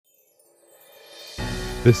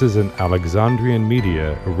This is an Alexandrian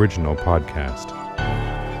Media original podcast.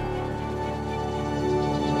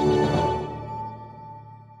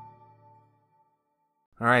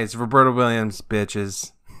 All right, it's Roberta Williams,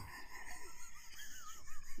 bitches.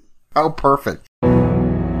 Oh, perfect.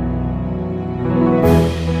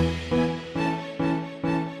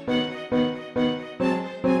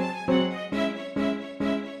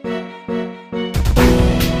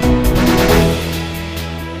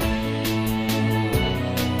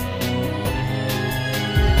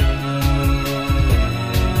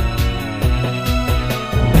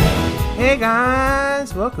 Hey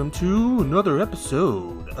guys, welcome to another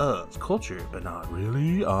episode of Culture, but not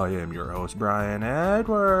really. I am your host, Brian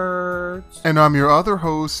Edwards. And I'm your other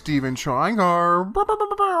host, Steven Schreinger.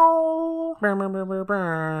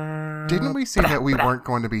 Didn't we say that we weren't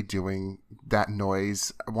going to be doing that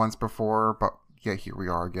noise once before? But yeah, here we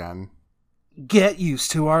are again. Get used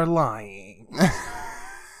to our lying.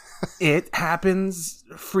 It happens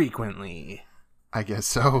frequently. I guess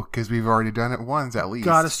so, because we've already done it once at least.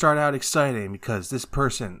 Gotta start out exciting because this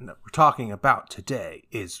person that we're talking about today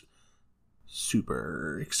is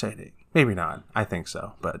super exciting. Maybe not. I think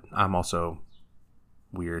so. But I'm also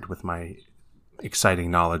weird with my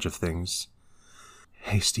exciting knowledge of things.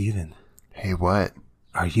 Hey, Steven. Hey, what?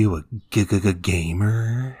 Are you a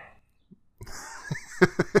gamer?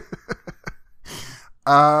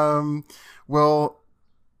 Well,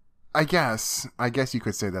 I guess you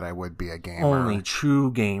could say that I would be a gamer. Only true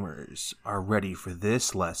gamers are ready for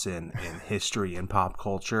this lesson in history and pop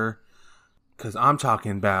culture. Because I'm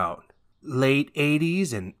talking about late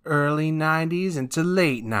 80s and early 90s into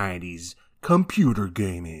late 90s computer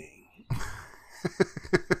gaming.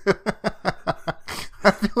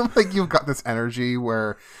 I feel like you've got this energy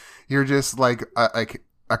where you're just like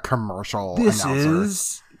a commercial This announcer.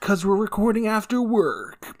 is because we're recording after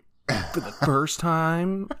work for the first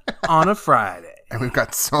time on a Friday. And we've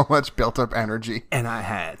got so much built-up energy. And I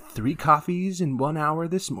had 3 coffees in 1 hour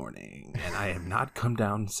this morning, and I have not come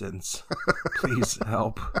down since. Please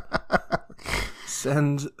help.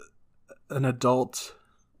 Send an adult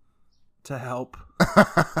to help.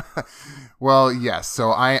 Well, yes.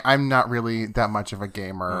 So I'm not really that much of a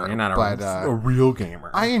gamer. You're not but, a real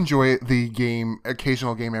gamer. I enjoy the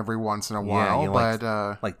occasional game every once in a while. You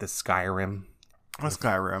but like the Skyrim.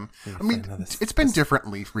 Skyrim. I mean, it's been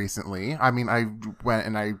differently recently. I mean, I went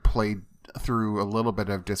and I played through a little bit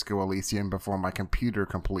of Disco Elysium before my computer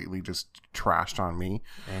completely just trashed on me.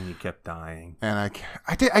 And you kept dying. And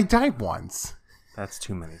I died once. That's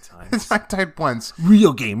too many times. I died once.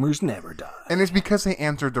 Real gamers never die. And it's because they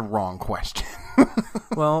answered the wrong question.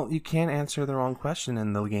 Well, you can't answer the wrong question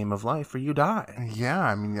in the game of life or you die. Yeah,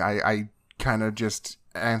 I mean, I kind of just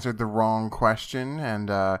answered the wrong question,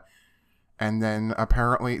 and then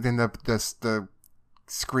apparently the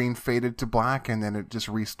screen faded to black, and then it just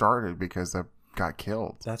restarted because I got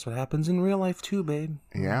killed. That's what happens in real life too, babe.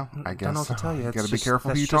 Yeah, I guess. I don't know what to tell you. You gotta be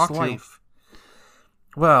careful who you talk to.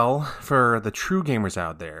 Well, for the true gamers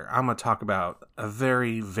out there, I'm going to talk about a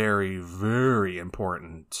very, very, very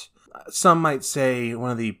important, some might say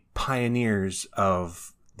one of the pioneers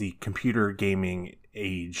of the computer gaming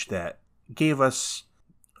age that gave us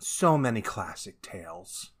so many classic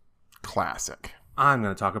tales. Classic. I'm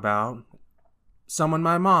going to talk about someone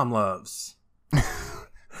my mom loves.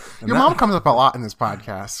 Your mom comes up a lot in this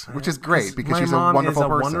podcast, which is great because she's a wonderful person. My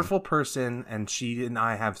mom is a wonderful person, and she and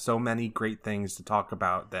I have so many great things to talk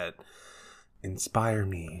about that inspire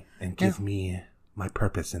me and give me my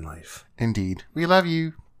purpose in life. Indeed. We love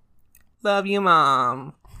you. Love you,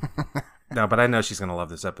 Mom. No, but I know she's going to love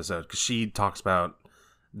this episode because she talks about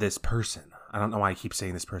this person. I don't know why I keep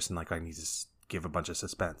saying this person like I need to give a bunch of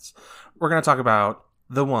suspense. We're going to talk about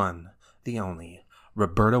the one, the only,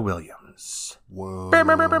 Roberta Williams. Whoa.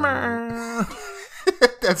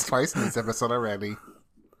 That's twice in this episode already.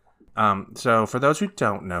 So for those who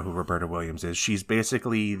don't know who Roberta Williams is, she's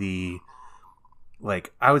basically the,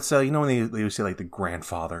 like, I would say, you know, when they would say like the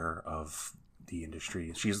grandfather of the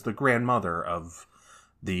industry. She's the grandmother of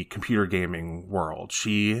the computer gaming world.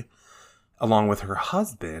 She, along with her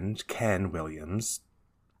husband, Ken Williams,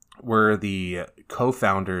 were the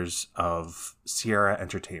co-founders of Sierra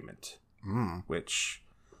Entertainment, which,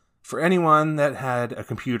 for anyone that had a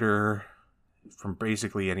computer from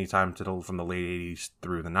basically any time from the late 80s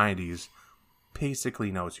through the 90s,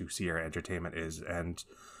 basically knows who Sierra Entertainment is. And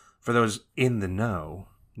for those in the know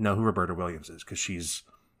who Roberta Williams is, because she's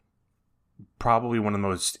probably one of the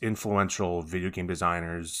most influential video game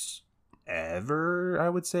designers ever, I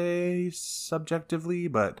would say, subjectively,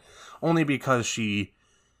 but only because she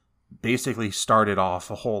basically started off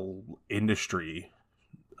a whole industry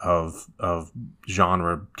of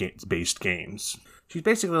genre-based games. She's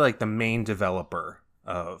basically like the main developer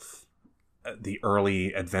of the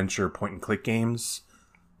early adventure point-and-click games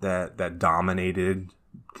that dominated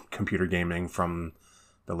computer gaming from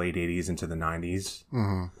the late 80s into the 90s.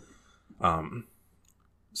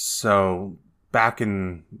 So back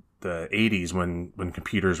in the 80s, when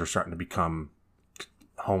computers were starting to become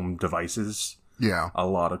home devices, a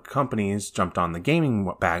lot of companies jumped on the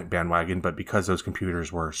gaming bandwagon, but because those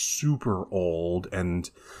computers were super old and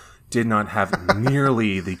did not have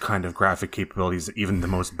nearly the kind of graphic capabilities that even the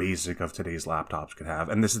most basic of today's laptops could have.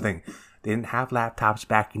 And this is the thing, they didn't have laptops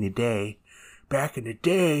back in the day. Back in the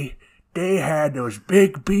day, they had those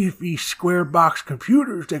big, beefy, square box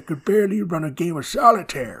computers that could barely run a game of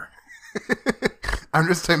solitaire. I'm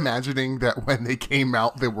just imagining that when they came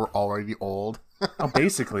out, they were already old. Oh,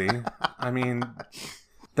 basically. I mean,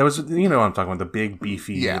 that was, you know what I'm talking about, the big,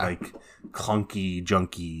 beefy, like, clunky,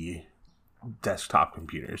 junky desktop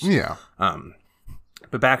computers. Yeah.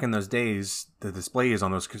 But back in those days, the displays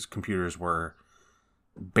on those computers were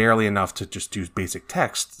barely enough to just do basic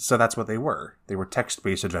text, so that's what they were. They were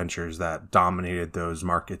text-based adventures that dominated those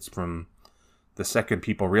markets from the second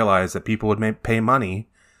people realized that people would pay money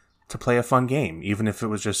to play a fun game, even if it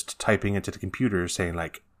was just typing into the computer saying,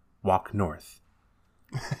 like, walk north.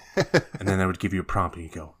 And then it would give you a prompt and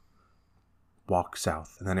you go, walk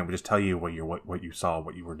south. And then it would just tell you what you saw,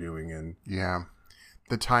 what you were doing. And yeah.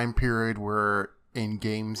 The time period where in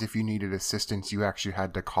games, if you needed assistance, you actually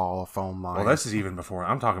had to call a phone line. Well, this is even before.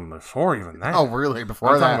 I'm talking before even that. Oh, really? I'm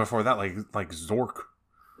talking before that, like Zork.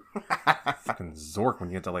 Fucking Zork, when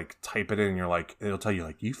you have to, like, type it in and you're like, it'll tell you,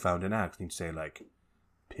 like, you found an axe. And you'd say, like,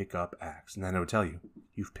 pick up axe. And then it would tell you,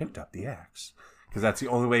 you've picked up the axe. Because that's the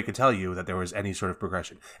only way it could tell you that there was any sort of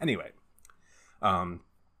progression. Anyway. And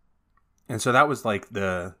so that was like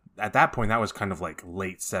at that point, that was kind of like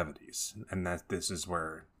late 70s. And this is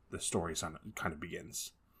where the story kind of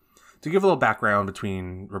begins. To give a little background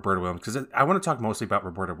between Roberta Williams, because I want to talk mostly about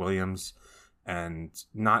Roberta Williams and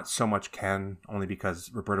not so much Ken, only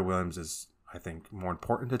because Roberta Williams is, I think, more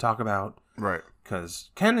important to talk about. Right. Because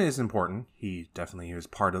Ken is important. He was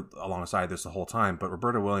part of alongside this the whole time. But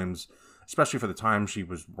Roberta Williams, especially for the time she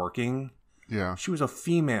was working, she was a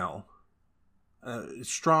female,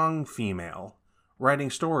 strong female, writing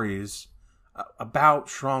stories about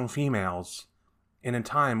strong females in a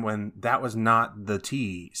time when that was not the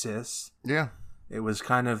tea, sis. Yeah. It was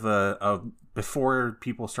kind of before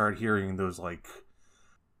people started hearing those, like,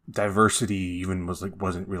 diversity even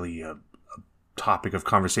wasn't really a topic of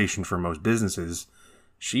conversation for most businesses.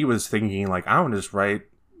 She was thinking, like, I want to just write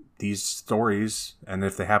these stories, and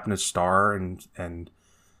if they happen to star and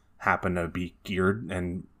happen to be geared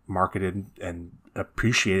and marketed and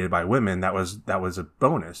appreciated by women, that was a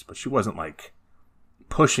bonus. But she wasn't, like,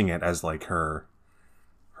 pushing it as, like, her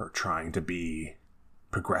trying to be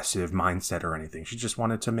progressive mindset or anything. She just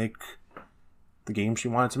wanted to make the game she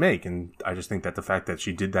wanted to make. And I just think that the fact that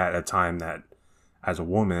she did that at a time that, as a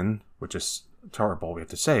woman, which is terrible we have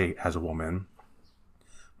to say as a woman,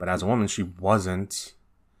 but as a woman, she wasn't,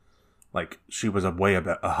 like, she was way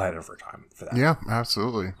ahead of her time for that. Yeah,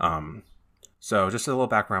 absolutely. So just a little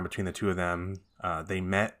background between the two of them. They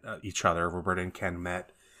met each other. Roberta and Ken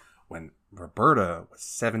met when Roberta was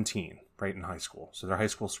 17, right in high school. So they're high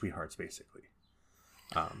school sweethearts, basically.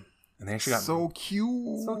 And they actually got so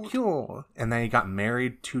cute. And they got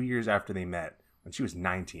married 2 years after they met, when she was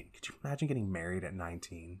 19. Could you imagine getting married at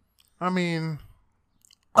 19? I mean,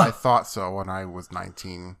 I thought so when I was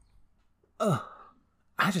 19.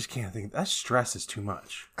 I just can't think. That stress is too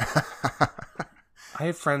much. I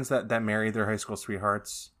have friends that married their high school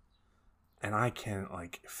sweethearts, and I can't,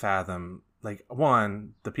 like, fathom, like,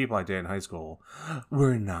 one, the people I dated in high school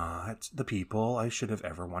were not the people I should have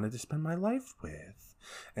ever wanted to spend my life with.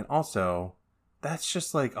 And also, that's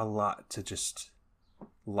just, like, a lot to just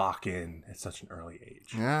lock in at such an early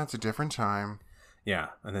age. Yeah, it's a different time. Yeah,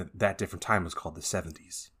 and then that different time was called the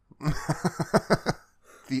 70s.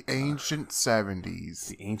 The ancient 70s.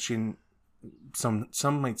 The ancient, some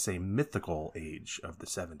might say mythical age of the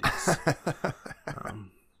 70s.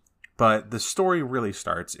 But the story really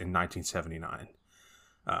starts in 1979.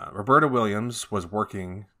 Roberta Williams was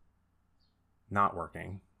not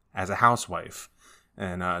working, as a housewife.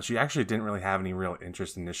 And she actually didn't really have any real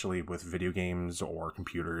interest initially with video games or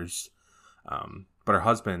computers. But her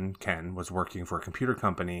husband, Ken, was working for a computer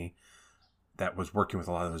company that was working with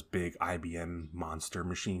a lot of those big IBM monster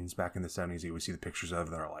machines back in the 70s. You would see the pictures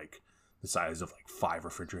of that are, like, the size of, like, 5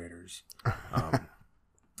 refrigerators.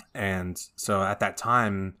 And so at that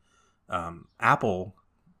time, Apple,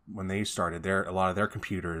 when they started, a lot of their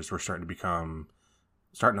computers were starting to become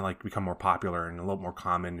starting to like become more popular and a little more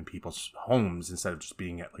common in people's homes instead of just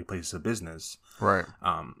being at like places of business. Right.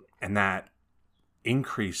 And that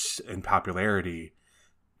increase in popularity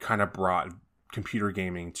kind of brought computer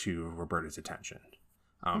gaming to Roberta's attention.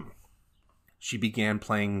 She began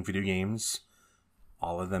playing video games,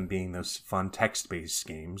 all of them being those fun text-based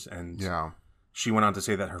games. And she went on to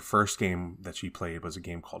say that her first game that she played was a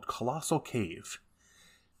game called Colossal Cave.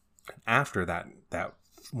 After that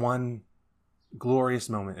one glorious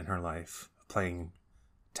moment in her life, playing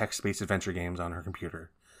text-based adventure games on her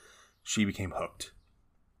computer, she became hooked.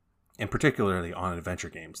 And particularly on adventure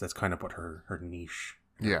games. That's kind of what her niche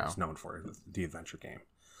is known for, the adventure game.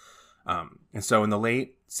 And so in the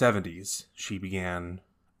late 70s, she began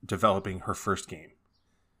developing her first game.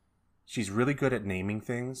 She's really good at naming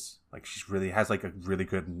things. Like, has like a really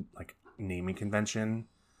good like naming convention.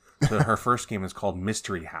 So her first game is called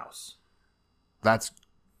Mystery House. That's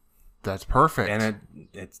perfect. And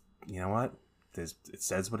it's you know what? It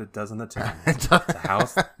says what it does on the tin. It's a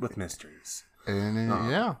house with mysteries.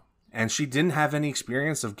 And, And she didn't have any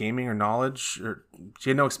experience of gaming or knowledge. She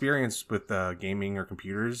had no experience with gaming or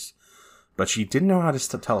computers. But she didn't know how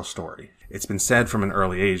to tell a story. It's been said from an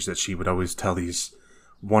early age that she would always tell these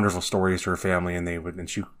wonderful stories to her family, and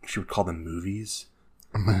she would call them movies.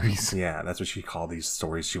 Movies? Yeah, that's what she called these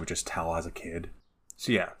stories she would just tell as a kid.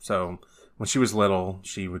 So when she was little,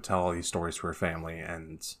 she would tell all these stories to her family,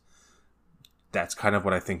 and that's kind of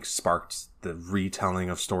what I think sparked the retelling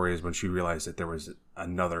of stories when she realized that there was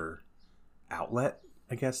another outlet,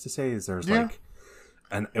 I guess to say, is there's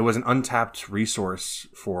and it was an untapped resource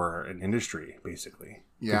for an industry, basically.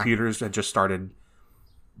 Yeah. Computers had just started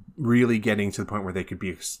really getting to the point where they could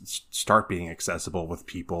start being accessible with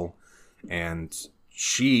people. And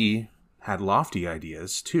she had lofty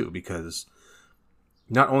ideas, too, because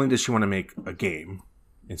not only did she want to make a game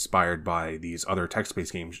inspired by these other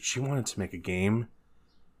text-based games, she wanted to make a game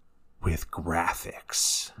with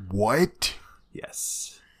graphics. What?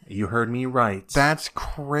 Yes. You heard me right. That's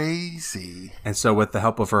crazy. And so with the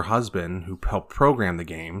help of her husband, who helped program the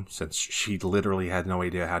game, since she literally had no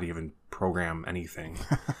idea how to even program anything,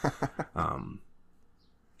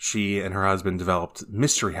 she and her husband developed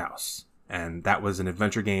Mystery House. And that was an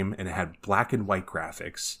adventure game, and it had black and white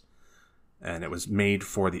graphics. And it was made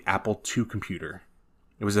for the Apple II computer.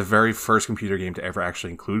 It was the very first computer game to ever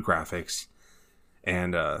actually include graphics.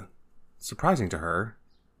 And surprising to her,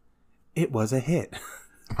 it was a hit.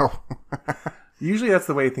 Oh. Usually that's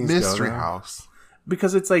the way things Mystery go. House.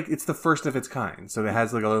 Because it's the first of its kind. So it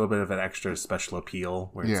has like a little bit of an extra special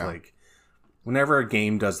appeal where it's like whenever a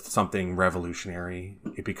game does something revolutionary,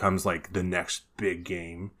 it becomes like the next big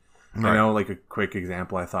game. Right. I know like a quick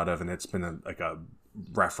example I thought of, and it's been a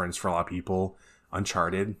reference for a lot of people,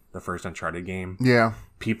 Uncharted, the first Uncharted game. Yeah.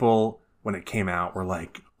 People, when it came out, were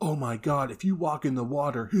like, oh my god, if you walk in the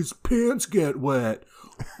water, his pants get wet.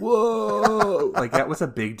 Whoa. Like, that was a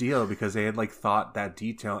big deal because they had like thought that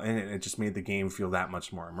detail in it, and it just made the game feel that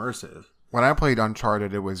much more immersive. When I played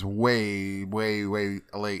Uncharted, it was way, way, way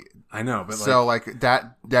late. I know, but so like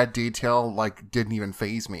that detail like didn't even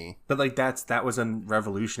faze me. But like that was a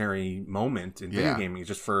revolutionary moment in video gaming,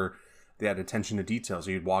 just for that attention to detail.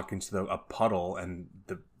 So you'd walk into a puddle, and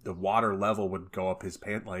the water level would go up his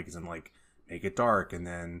pant legs and like make it dark, and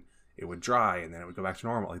then it would dry, and then it would go back to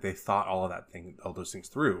normal. Like, they thought all those things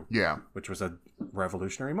through. Yeah. Which was a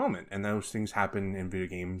revolutionary moment. And those things happen in video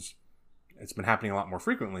games. It's been happening a lot more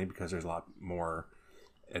frequently because there's a lot more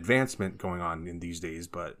advancement going on in these days.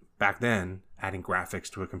 But back then, adding graphics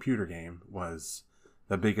to a computer game was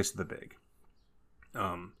the biggest of the big.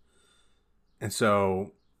 And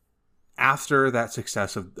so after that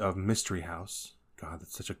success of Mystery House, God,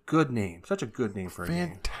 that's such a good name. Such a good name for a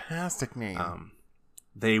game. Fantastic name.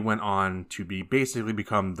 They went on to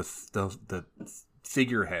become the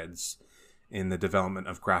figureheads in the development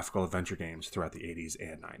of graphical adventure games throughout the 80s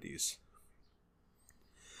and 90s.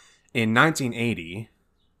 In 1980,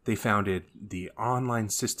 they founded the Online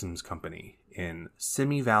Systems Company in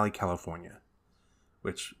Simi Valley, California,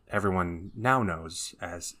 which everyone now knows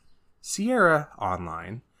as Sierra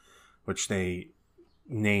Online, which they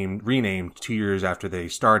renamed 2 years after they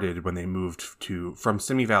started when they moved from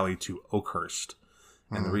Simi Valley to Oakhurst.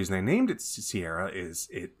 And the reason they named it Sierra is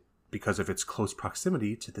because of its close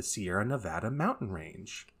proximity to the Sierra Nevada mountain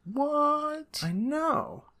range. What? I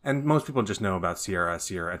know. And most people just know about Sierra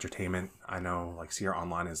Entertainment. I know, like, Sierra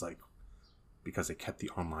Online is, like, because they kept the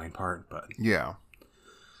online part, but... Yeah.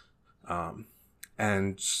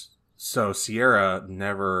 And so Sierra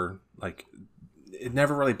never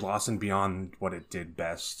really blossomed beyond what it did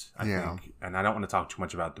best, I think. And I don't want to talk too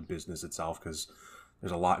much about the business itself, because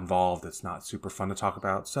There's a lot involved. It's not super fun to talk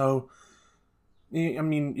about. So, I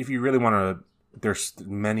mean, if you really want to, there's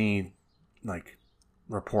many like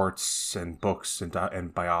reports and books and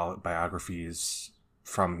biographies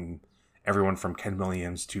from everyone from Ken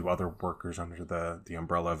Williams to other workers under the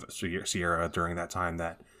umbrella of Sierra during that time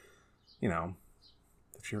that, you know,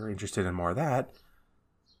 if you're interested in more of that,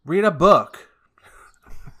 read a book.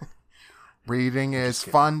 Reading is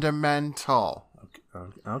fundamental.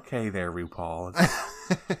 Okay there, RuPaul.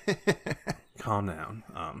 Calm down.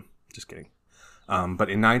 Just kidding. But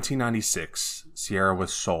in 1996, Sierra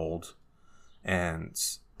was sold, and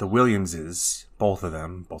the Williamses, both of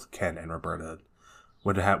them, both Ken and Roberta,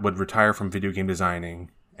 would retire from video game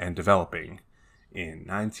designing and developing in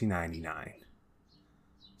 1999.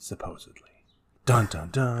 Supposedly. Dun dun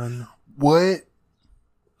dun. What?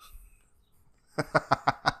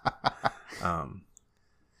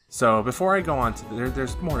 So before I go on to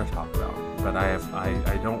there's more to talk about, but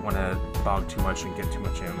I don't want to bog too much and get too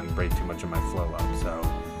much in and break too much of my flow up. So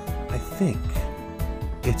I think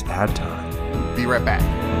it's ad time. Be right back.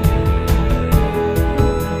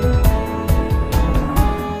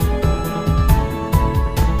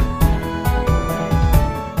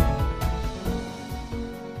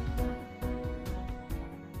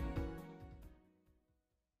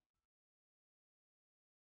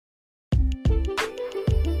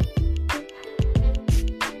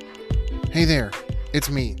 Hey there, it's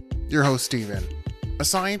me, your host Steven.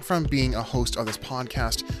 Aside from being a host of this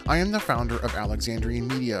podcast, I am the founder of Alexandrian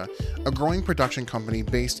Media, a growing production company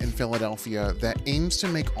based in Philadelphia that aims to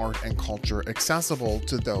make art and culture accessible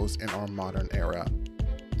to those in our modern era.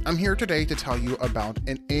 I'm here today to tell you about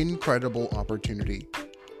an incredible opportunity.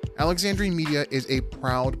 Alexandrian Media is a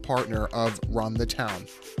proud partner of Run the Town,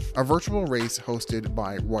 a virtual race hosted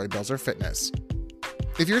by Roy Belzer Fitness.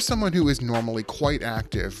 If you're someone who is normally quite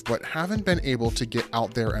active but haven't been able to get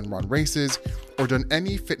out there and run races or done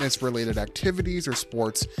any fitness-related activities or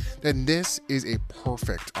sports, then this is a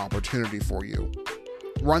perfect opportunity for you.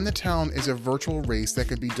 Run the Town is a virtual race that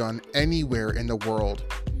can be done anywhere in the world.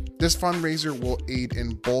 This fundraiser will aid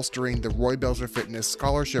in bolstering the Roy Belzer Fitness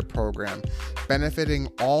Scholarship Program, benefiting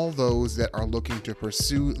all those that are looking to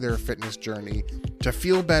pursue their fitness journey, to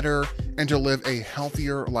feel better, and to live a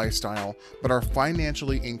healthier lifestyle, but are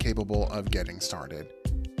financially incapable of getting started.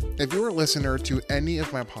 If you're a listener to any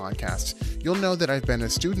of my podcasts, you'll know that I've been a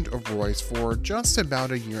student of Roy's for just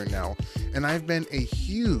about a year now, and I've been a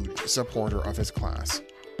huge supporter of his class.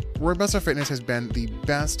 Roy Belzer Fitness has been the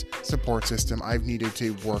best support system I've needed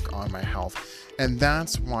to work on my health, and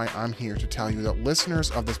that's why I'm here to tell you that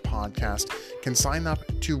listeners of this podcast can sign up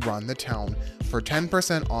to Run the Town for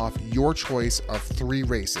 10% off your choice of 3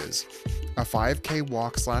 races: a 5K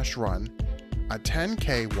walk/run, a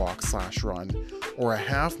 10K walk/run, or a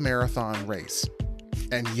half marathon race.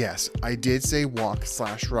 And yes, I did say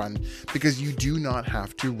walk/run because you do not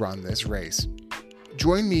have to run this race.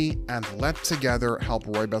 Join me and let's together help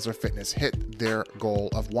Roy Belzer Fitness hit their goal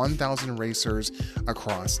of 1,000 racers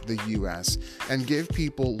across the US and give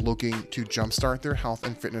people looking to jumpstart their health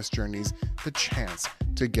and fitness journeys the chance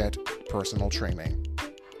to get personal training.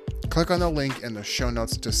 Click on the link in the show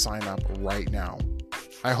notes to sign up right now.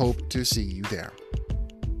 I hope to see you there.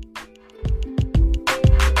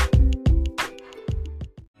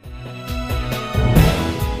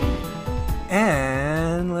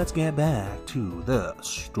 And let's get back to the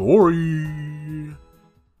story.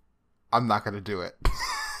 I'm not going to do it.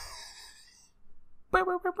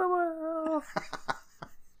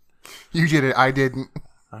 You did it. I didn't.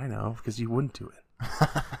 I know, because you wouldn't do it.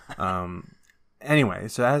 Anyway,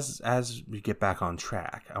 so as we get back on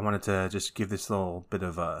track, I wanted to just give this little bit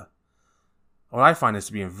of what I find is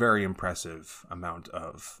to be a very impressive amount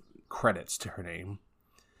of credits to her name.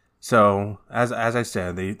 So, as I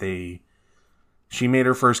said, she made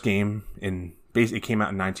her first game it came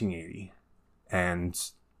out in 1980, and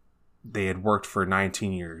they had worked for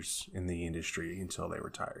 19 years in the industry until they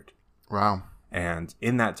retired. Wow. And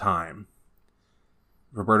in that time,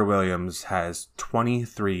 Roberta Williams has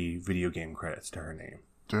 23 video game credits to her name.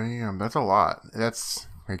 Damn, that's a lot. That's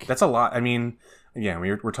a lot. I mean, again,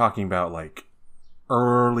 we're talking about like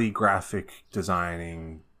early graphic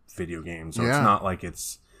designing video games. So It's not like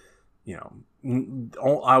it's,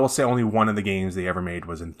 I will say only one of the games they ever made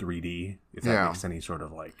was in 3D, if that makes any sort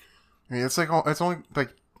of like... I mean, it's only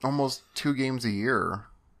like almost 2 games a year.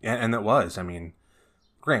 And it was. I mean,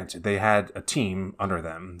 granted, they had a team under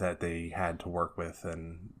them that they had to work with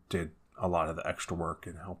and did a lot of the extra work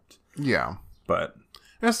and helped. Yeah. But...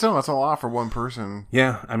 yeah, still, that's a lot for one person.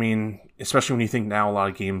 Yeah, I mean, especially when you think now a lot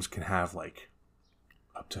of games can have like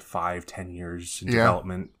up to 5-10 years in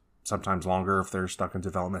development. sometimes longer if they're stuck in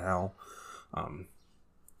development hell.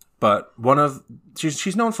 But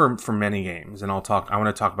she's known for many games, and I want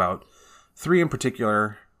to talk about 3 in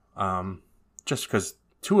particular, just because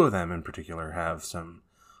 2 of them in particular have some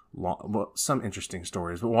interesting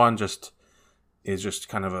stories. But one is just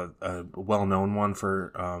kind of a well-known one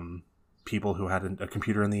for people who had a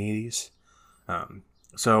computer in the 80s.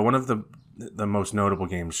 So one of the most notable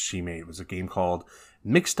games she made was a game called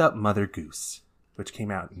Mixed Up Mother Goose, which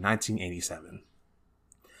came out in 1987.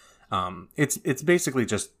 It's basically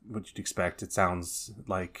just what you'd expect. It sounds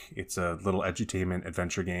like it's a little edutainment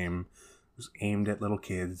adventure game. It was aimed at little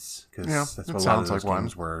kids because that's what a lot of those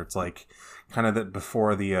games were. It's like kind of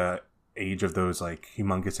before the age of those like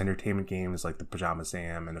humongous entertainment games like the Pajama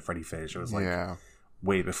Sam and the Freddy Fish. It was like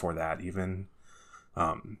way before that even.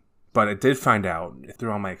 But I did find out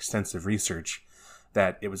through all my extensive research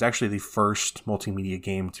that it was actually the first multimedia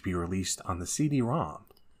game to be released on the CD-ROM.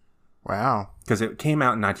 Wow. Because it came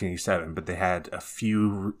out in 1987, but they had a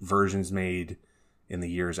few versions made in the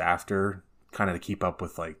years after, kind of to keep up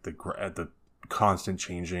with like the constant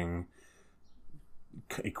changing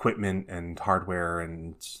equipment and hardware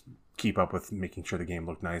and keep up with making sure the game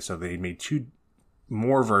looked nice. So they made 2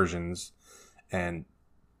 more versions, and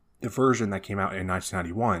the version that came out in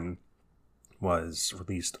 1991 was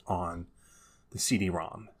released on the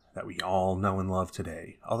CD-ROM that we all know and love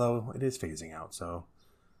today. Although it is phasing out, so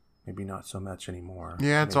maybe not so much anymore.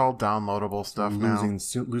 Yeah, it's all downloadable stuff now.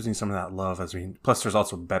 Losing some of that love plus there's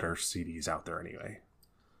also better CDs out there anyway.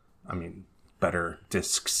 I mean, better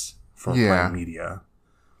discs for playing media.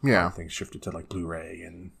 Yeah. Things shifted to like Blu-ray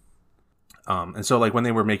and so like when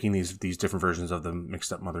they were making these different versions of the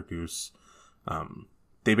Mixed Up Mother Goose,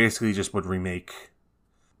 they basically just would remake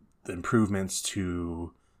the improvements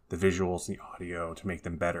to the visuals and the audio to make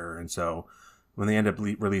them better. And so when they ended up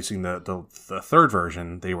releasing the third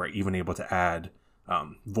version, they were even able to add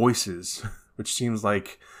voices, which seems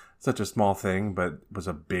like such a small thing, but was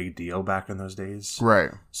a big deal back in those days.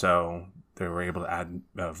 Right. So they were able to add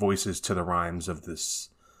voices to the rhymes of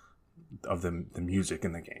the music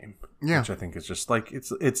in the game. Yeah. Which I think is just like,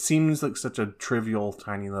 it seems like such a trivial,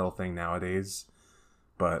 tiny little thing nowadays.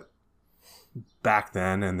 But back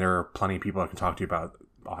then, and there are plenty of people I can talk to you about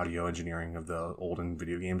audio engineering of the olden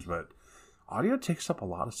video games, but audio takes up a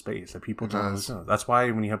lot of space that people don't know. That's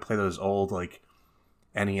why when you play those old like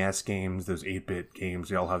NES games, those 8-bit games,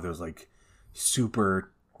 they all have those like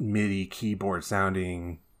super MIDI keyboard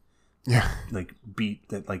sounding like beat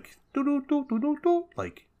that like do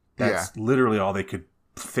like that's literally all they could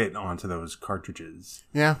fit onto those cartridges.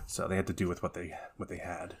 Yeah. So they had to do with what they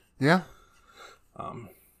had. Yeah.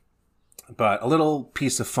 But a little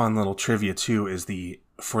piece of fun little trivia too is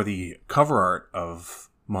for the cover art of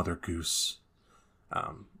Mother Goose,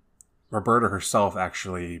 Roberta herself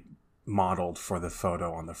actually modeled for the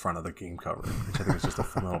photo on the front of the game cover, which I think is just a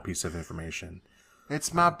fun little piece of information.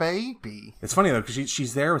 It's my baby. It's funny though because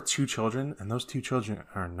she's there with 2 children, and those 2 children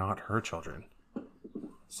are not her children.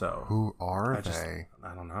 So who are they?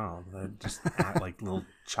 I don't know. They just act like little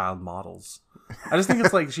child models. I just think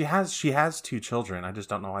it's like she has 2 children. I just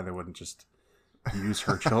don't know why they wouldn't just use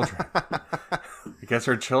her children. I guess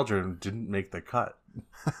her children didn't make the cut.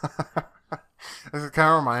 This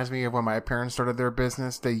kind of reminds me of when my parents started their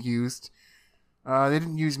business. They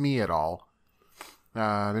didn't use me at all.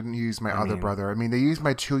 They didn't use my other brother. I mean, they used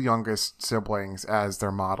my 2 youngest siblings as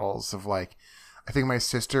their models of like, I think my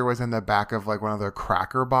sister was in the back of like one of their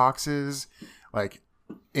cracker boxes, like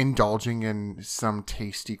indulging in some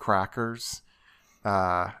tasty crackers.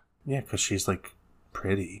 Yeah, because she's like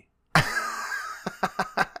pretty.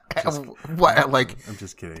 What? Like I'm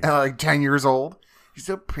just kidding. Like 10 years old. She's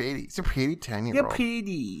so pretty. She's a pretty 10-year-old. You're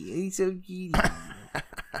pretty. You're so pretty.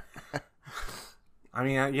 I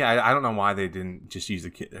mean, I don't know why they didn't just use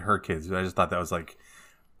her kids. But I just thought that was like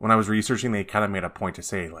when I was researching, they kind of made a point to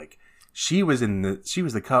say like she was in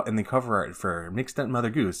the cover art for Mixed Up Mother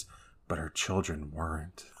Goose, but her children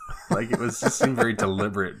weren't. Like it just seemed very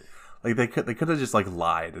deliberate. Like they could have just like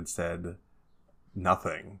lied and said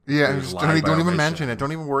nothing. Yeah, don't even mention it.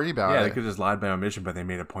 Don't even worry about it. Yeah, they could have just lied by omission, but they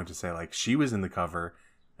made a point to say like she was in the cover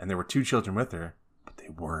and there were 2 children with her, but they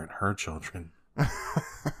weren't her children.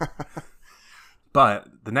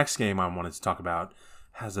 But the next game I wanted to talk about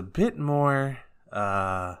has a bit more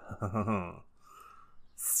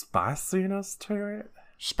spiciness to it.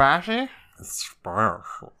 Spicy?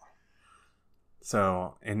 Spicy.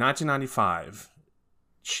 So, in 1995,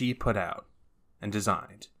 she put out and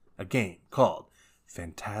designed a game called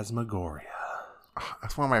Phantasmagoria.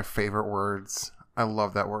 That's one of my favorite words. I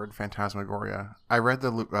love that word, Phantasmagoria. I read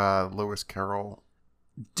the Lewis Carroll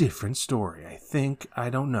different story. I think. I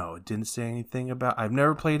don't know. It didn't say anything about... I've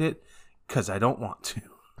never played it because I don't want to.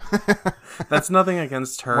 That's nothing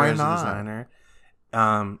against her as a designer.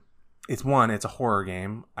 It's a horror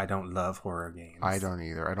game. I don't love horror games. I don't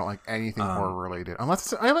either. I don't like anything horror related.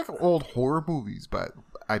 Unless I like old horror movies, but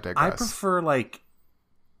I digress. I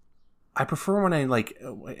prefer when I like,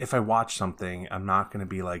 if I watch something, I'm not going to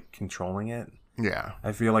be like controlling it. Yeah.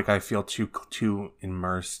 I feel like I feel too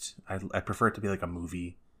immersed. I prefer it to be like a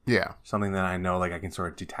movie. Yeah. Something that I know like I can sort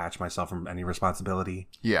of detach myself from any responsibility.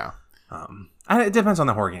 Yeah. It depends on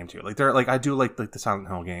the horror game too. Like I do like the Silent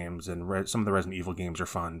Hill games, and some of the Resident Evil games are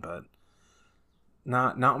fun, but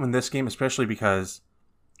not when this game, especially because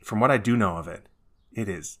from what I do know of it, it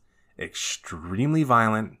is extremely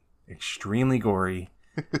violent, extremely gory,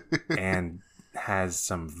 and has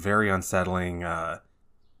some very unsettling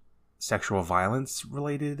sexual violence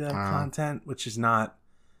related content, which is not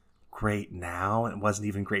great now, and it wasn't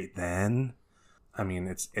even great then. I mean,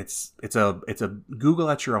 it's a Google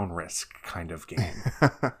at your own risk kind of game.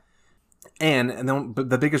 But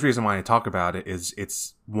the biggest reason why I talk about it is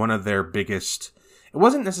it's one of their biggest. It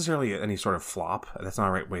wasn't necessarily any sort of flop. That's not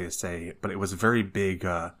the right way to say it, but it was a very big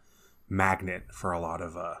magnet for a lot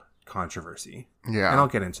of controversy. Yeah, and I'll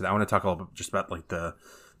get into that. I want to talk a little bit just about like the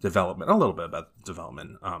development, a little bit about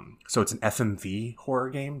development. So it's an FMV horror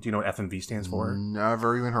game. Do you know what FMV stands for?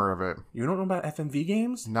 Never even heard of it. You don't know about FMV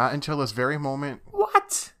games? Not until this very moment.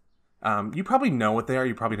 What? You probably know what they are.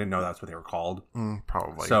 You probably didn't know that's what they were called.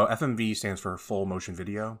 Probably. So FMV stands for full motion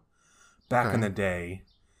video. Back in the day,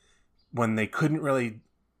 when they couldn't really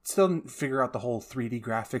still figure out the whole 3D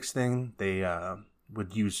graphics thing, they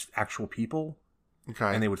would use actual people.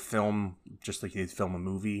 Okay. And they would film just like they'd film a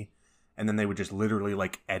movie. And then they would just literally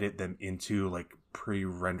like edit them into like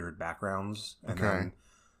pre-rendered backgrounds. And then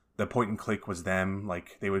the point and click was them.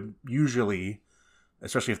 Like they would usually,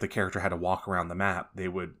 especially if the character had to walk around the map, they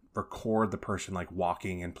would record the person like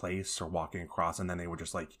walking in place or walking across. And then they would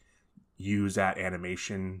just like use that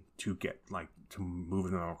animation to get like to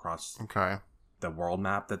move them across the world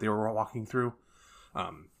map that they were walking through.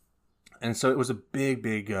 And so it was a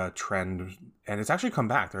big trend. And it's actually come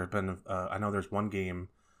back. There have been, I know there's one game.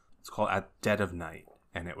 It's called At Dead of Night,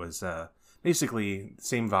 and it was basically the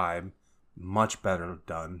same vibe, much better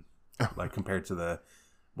done, like compared to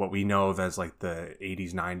what we know of as like the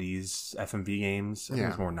 80s, 90s FMV games. I think it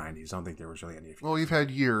was more 90s. I don't think there was really any. Well, you've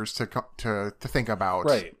had years to think about,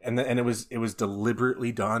 right? And it was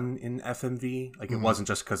deliberately done in FMV. Like it wasn't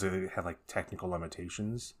just because it had like technical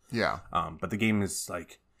limitations. Yeah. But the game is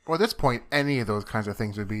like. Well, at this point, any of those kinds of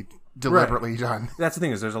things would be deliberately done. That's the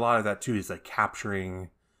thing is there's a lot of that too. Is like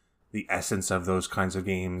capturing the essence of those kinds of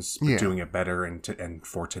games, but doing it better and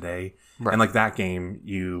for today. Right. And like that game,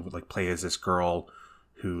 you like play as this girl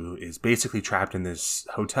who is basically trapped in this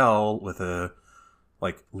hotel with a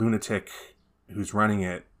like lunatic who's running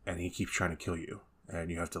it, and he keeps trying to kill you, and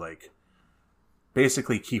you have to like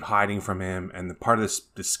basically keep hiding from him. And the part of this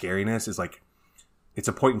scariness is like it's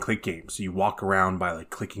a point and click game, so you walk around by like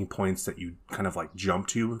clicking points that you kind of like jump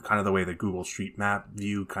to, kind of the way the Google Street Map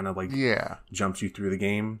view kind of like jumps you through the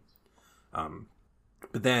game.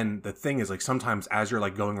 But then the thing is like sometimes as you're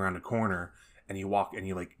like going around a corner and you walk and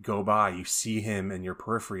you like go by, you see him in your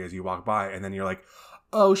periphery as you walk by, and then you're like,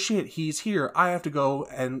 oh shit, he's here. I have to go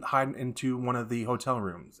and hide into one of the hotel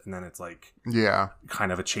rooms. And then it's like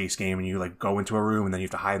kind of a chase game, and you like go into a room and then you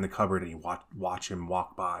have to hide in the cupboard and you watch him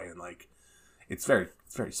walk by, and like it's very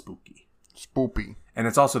spooky. Spoopy. And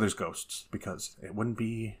it's also there's ghosts, because it wouldn't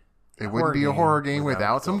be a horror game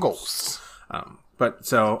without some ghosts. But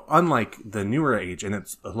so, unlike the newer age, and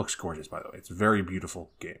it looks gorgeous, by the way. It's a very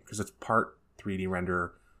beautiful game because it's part 3D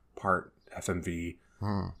render, part FMV,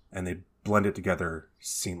 and they blend it together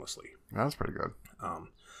seamlessly. That's pretty good.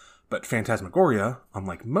 But Phantasmagoria,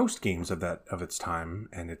 unlike most games of its time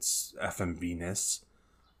and its FMV-ness,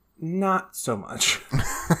 not so much.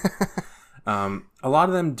 A lot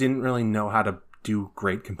of them didn't really know how to do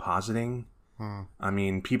great compositing. I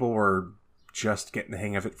mean, people were just getting the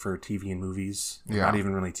hang of it for TV and movies. Not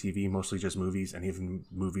even really TV, mostly just movies. And even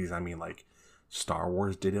movies, I mean, like Star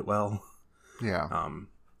Wars did it well. And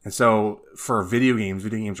so for video games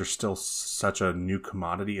are still such a new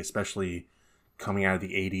commodity, especially coming out of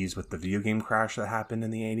the 80s with the video game crash that happened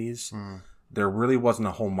in the 80s. There really wasn't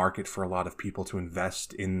a whole market for a lot of people to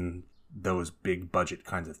invest in those big budget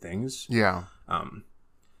kinds of things.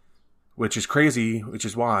 Which is crazy, which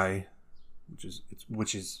is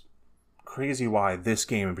crazy why this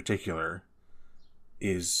game in particular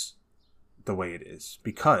is the way it is,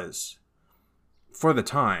 because for the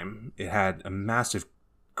time it had a massive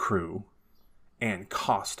crew and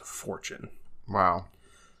cost a fortune. Wow.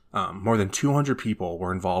 More than 200 people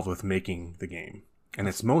were involved with making the game. And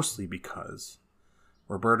it's mostly because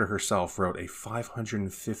Roberta herself wrote a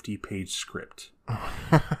 550-page script.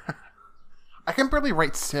 I can barely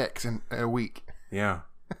write 6 in a week. Yeah.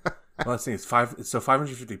 Well, let's see. It's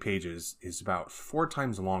 550 pages is about 4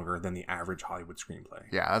 times longer than the average Hollywood screenplay.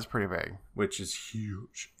 Yeah, that's pretty big. Which is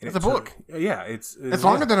huge. It's a book. Yeah, it's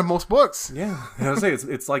longer than most books. Yeah, I was say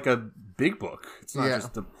it's like a big book. It's not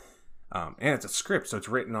just a, and it's a script, so it's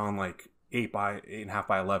written on like 8.5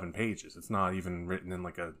 by 11 pages. It's not even written in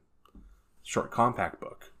like a short compact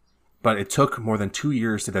book. But it took more than 2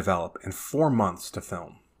 years to develop and 4 months to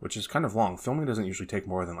film, which is kind of long. Filming doesn't usually take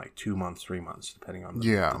more than like 2 months, 3 months, depending on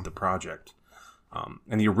the project.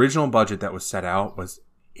 And the original budget that was set out was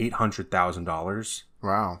 $800,000.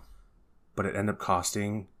 Wow. But it ended up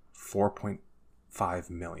costing $4.5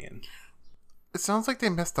 million. It sounds like they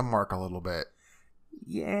missed the mark a little bit.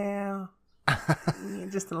 Yeah.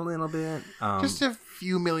 Just a little bit. Just a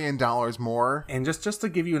few $1 million more. And just to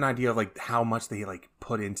give you an idea of like how much they like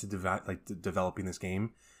put into developing this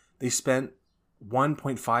game, they spent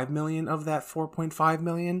 $1.5 million of that $4.5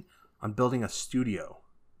 million on building a studio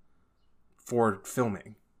for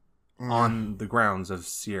filming on the grounds of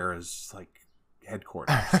Sierra's like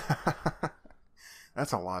headquarters.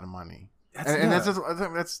 That's a lot of money.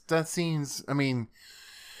 That seems. I mean,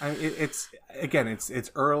 it's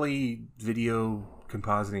early video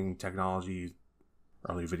compositing technology,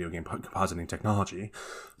 early video game compositing technology.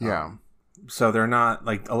 Yeah. So they're not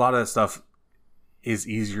like a lot of that stuff is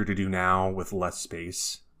easier to do now with less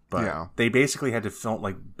space. But they basically had to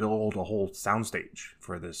build a whole soundstage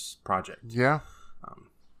for this project. Yeah.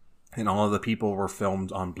 And all of the people were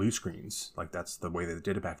filmed on blue screens. Like, that's the way they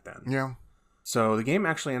did it back then. Yeah. So the game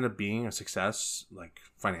actually ended up being a success, like,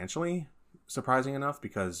 financially, surprising enough,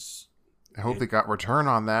 because... I hope they got return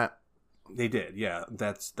on that. They did, yeah.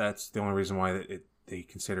 That's the only reason why they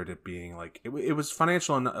considered it being, like... It was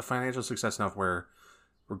a financial success enough where,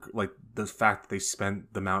 like, the fact that they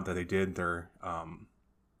spent the amount that they did, their...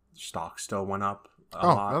 stock still went up a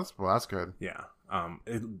lot. That's good. Yeah.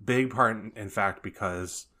 Big part, in fact,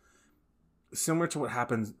 because similar to what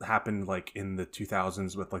happened like in the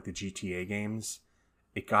 2000s with like the GTA games,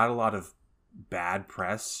 it got a lot of bad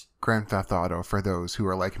press. Grand Theft Auto, for those who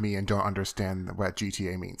are like me and don't understand what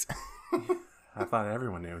GTA means. I thought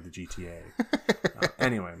everyone knew the GTA.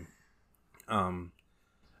 Anyway,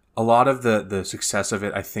 a lot of the success of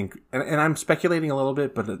it, I think, and I'm speculating a little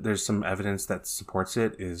bit, but there's some evidence that supports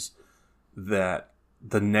it, is that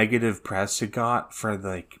the negative press it got for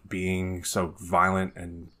like being so violent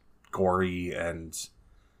and gory and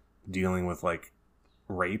dealing with like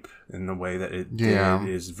rape in the way that it did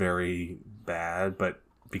is very bad. But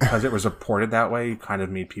because it was reported that way, it kind of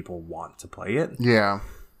made people want to play it. Yeah.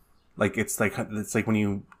 Like it's like when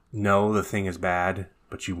you know the thing is bad,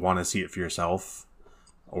 but you want to see it for yourself.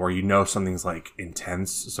 Or you know something's like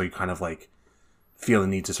intense, so you kind of like feel the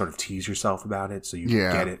need to sort of tease yourself about it, so you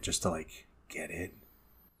get it just to like get it.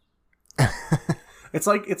 It's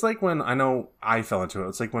like when I know I fell into it.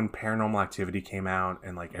 It's like when Paranormal Activity came out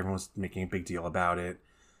and like everyone was making a big deal about it,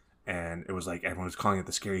 and it was like everyone was calling it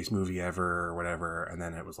the scariest movie ever or whatever, and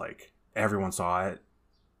then it was like everyone saw it,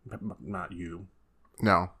 not you,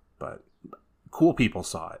 no, but cool people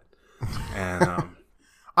saw it, and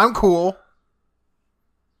I'm cool.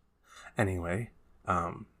 Anyway,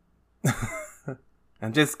 I'm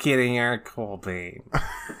just kidding, you're cool, babe.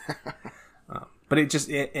 But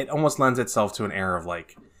it almost lends itself to an air of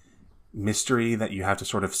like mystery that you have to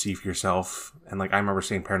sort of see for yourself. And like I remember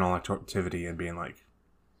seeing Paranormal Activity and being like,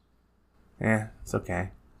 it's okay.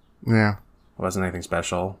 Yeah. It wasn't anything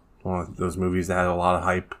special. One of those movies that had a lot of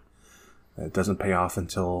hype. It doesn't pay off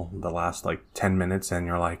until the last like 10 minutes and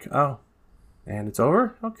you're like, oh, and it's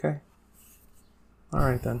over? Okay. All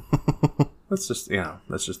right, then. That's just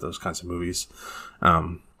those kinds of movies.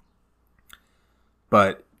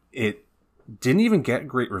 But it didn't even get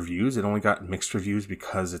great reviews. It only got mixed reviews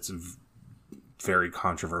because it's very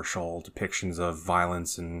controversial depictions of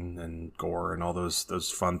violence and gore and all those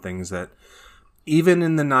fun things that even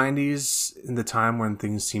in the 90s, in the time when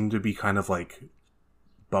things seemed to be kind of like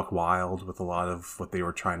buck wild with a lot of what they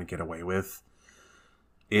were trying to get away with,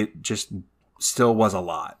 it just still was a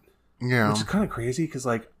lot. Yeah, which is kind of crazy because,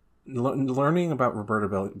 like, learning about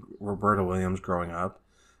Roberta Williams growing up,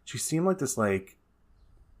 she seemed like this, like,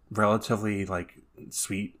 relatively, like,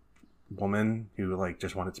 sweet woman who, like,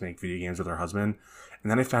 just wanted to make video games with her husband. And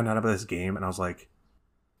then I found out about this game, and I was like,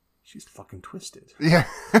 she's fucking twisted. Yeah.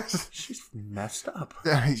 She's messed up.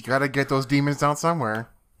 Yeah, you gotta get those demons out somewhere.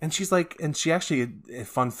 And she's like, and she actually, a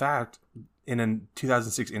fun fact, in a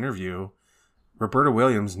 2006 interview, Roberta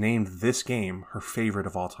Williams named this game her favorite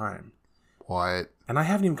of all time. What? And I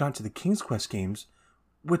haven't even gotten to the King's Quest games,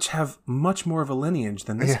 which have much more of a lineage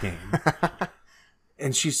than this game.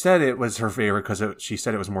 And she said it was her favorite because she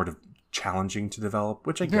said it was more challenging to develop,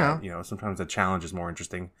 which I get. Yeah. You know, sometimes a challenge is more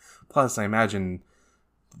interesting. Plus, I imagine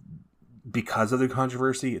because of the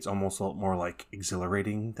controversy, it's almost a lot more like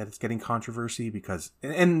exhilarating that it's getting controversy because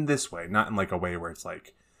in this way, not in like a way where it's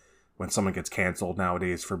like when someone gets canceled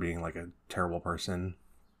nowadays for being like a terrible person.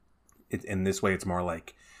 In this way, it's more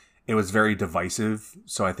like it was very divisive.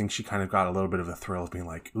 So I think she kind of got a little bit of a thrill of being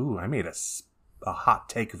like, ooh, I made a hot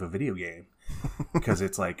take of a video game. Because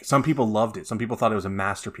it's like some people loved it. Some people thought it was a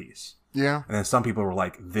masterpiece. Yeah. And then some people were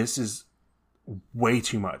like, this is way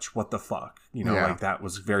too much. What the fuck? You know, like that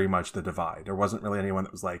was very much the divide. There wasn't really anyone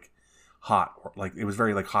that was like hot or like it was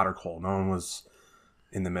very like hot or cold. No one was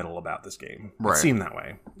in the middle about this game. Right. It seemed that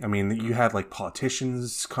way. I mean, you had like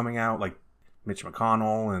politicians coming out like Mitch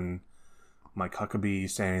McConnell and Mike Huckabee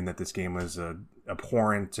saying that this game was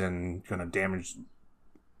abhorrent and gonna damage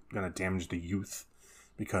the youth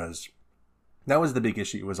because that was the big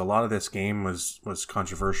issue. Was a lot of this game was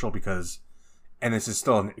controversial because, and this is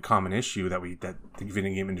still a common issue that the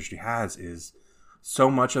video game industry has, is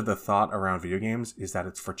so much of the thought around video games is that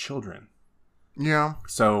it's for children. Yeah.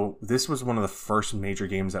 So this was one of the first major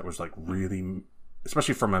games that was like really,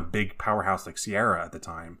 especially from a big powerhouse like Sierra at the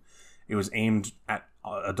time, it was aimed at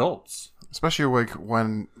adults. Especially like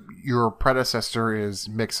when your predecessor is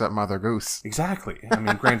Mix Up Mother Goose. Exactly. I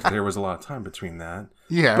mean, granted, there was a lot of time between that.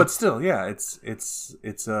 Yeah. But still, yeah, it's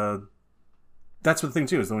that's what the thing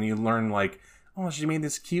too is when you learn like, oh, she made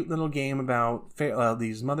this cute little game about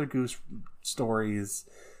these Mother Goose stories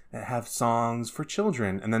that have songs for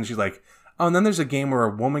children, and then she's like, oh, and then there's a game where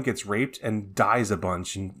a woman gets raped and dies a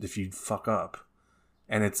bunch, and if you fuck up,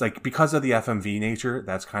 and it's like because of the FMV nature,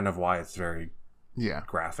 that's kind of why it's very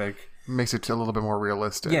graphic. Makes it a little bit more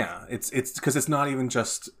realistic. Yeah, it's because it's not even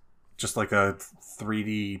just like a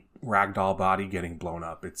 3D ragdoll body getting blown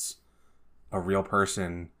up. It's a real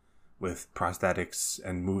person with prosthetics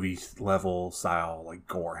and movie level style like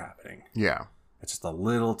gore happening. Yeah, it's just a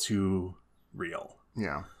little too real.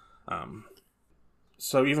 Yeah.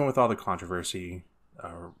 So even with all the controversy,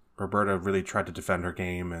 Roberta really tried to defend her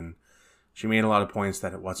game, and she made a lot of points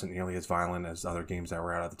that it wasn't nearly as violent as other games that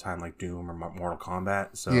were out at the time, like Doom or Mortal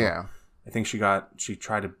Kombat. So I think she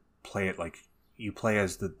tried to play it like you play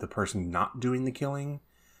as the person not doing the killing.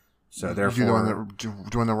 So therefore,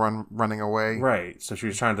 doing the running away, right? So she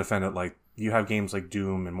was trying to defend it like you have games like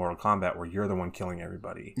Doom and Mortal Kombat where you're the one killing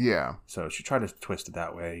everybody. Yeah. So she tried to twist it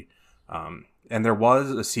that way. And there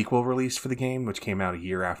was a sequel release for the game, which came out a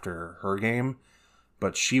year after her game.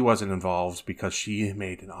 But she wasn't involved because she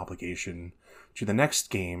made an obligation to the next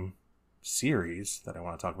game series that I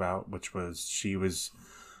want to talk about, which was she was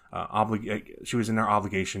in her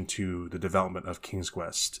obligation to the development of King's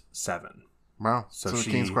Quest 7. Wow. So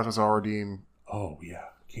King's Quest was already in... Oh, yeah.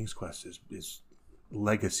 King's Quest is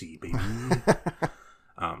legacy, baby.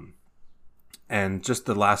 And just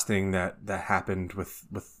the last thing that happened with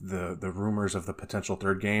the rumors of the potential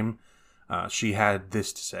third game, she had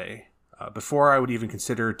this to say. Before I would even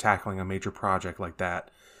consider tackling a major project like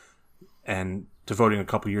that and devoting a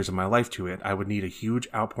couple years of my life to it, I would need a huge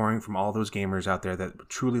outpouring from all those gamers out there that would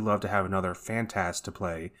truly love to have another Phantas to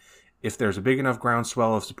play. If there's a big enough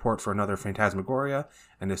groundswell of support for another Phantasmagoria,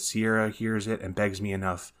 and if Sierra hears it and begs me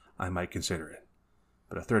enough, I might consider it.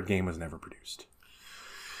 But a third game was never produced.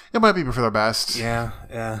 It might be for the best. Yeah.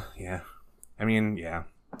 I mean, yeah.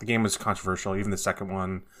 The game was controversial. Even the second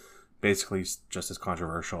one, basically just as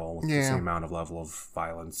controversial with the same amount of level of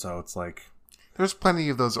violence. So it's like... There's plenty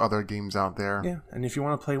of those other games out there. Yeah, and if you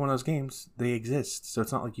want to play one of those games, they exist. So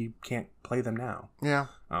it's not like you can't play them now. Yeah.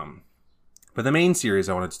 But the main series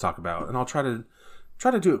I wanted to talk about, and I'll try to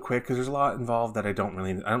do it quick because there's a lot involved that I don't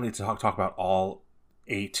need to talk about all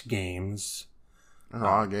 8 games. A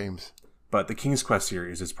lot of games. But the King's Quest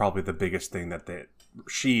series is probably the biggest thing that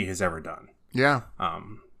she has ever done. Yeah.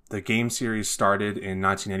 The game series started in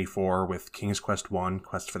 1984 with King's Quest 1,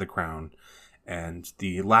 Quest for the Crown. And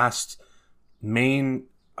the last main,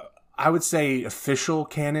 I would say official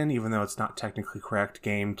canon, even though it's not technically correct,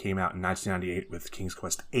 game came out in 1998 with King's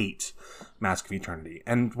Quest 8, Mask of Eternity.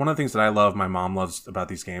 And one of the things that I love, my mom loves about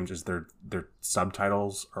these games, is their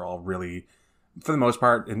subtitles are all really, for the most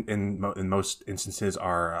part, in most instances,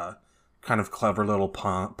 are kind of clever little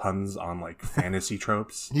puns on like fantasy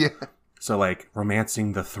tropes. Yeah. So like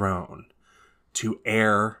romancing the throne, to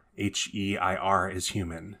heir, H-E-I-R is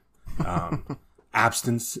human.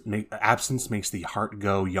 Absence makes the heart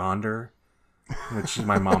go yonder, which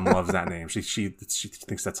my mom loves that name. She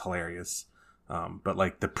thinks that's hilarious. but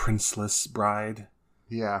like the Princeless Bride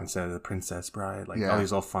instead of the Princess Bride, like all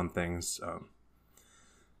these little fun things.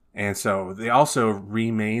 And so they also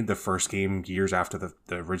remade the first game years after the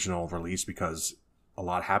original release because a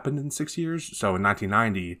lot happened in 6 years. So in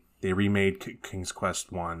 1990, they remade King's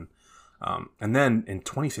Quest 1. And then in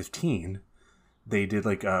 2015, they did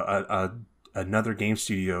like another game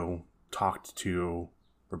studio talked to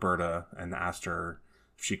Roberta and asked her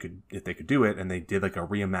if they could do it. And they did like a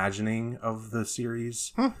reimagining of the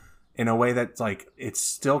series in a way that's like, it's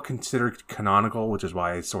still considered canonical, which is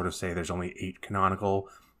why I sort of say there's only 8 canonical.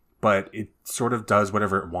 But it sort of does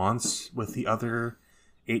whatever it wants with the other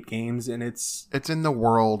 8 games, and it's in the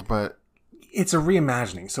world, but it's a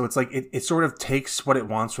reimagining. So it's like it sort of takes what it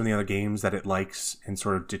wants from the other games that it likes and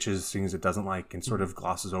sort of ditches things it doesn't like and sort of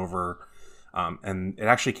glosses over. And it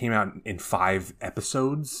actually came out in 5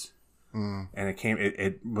 episodes, and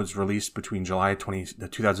it was released between July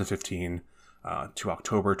 2015 to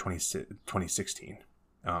October 2016.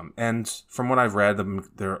 And from what I've read,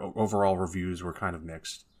 their overall reviews were kind of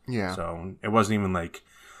mixed. Yeah. So it wasn't even like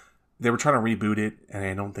they were trying to reboot it, and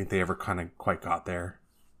I don't think they ever kind of quite got there.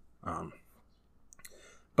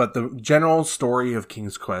 But the general story of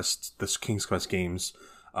King's Quest, the King's Quest games,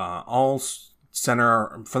 all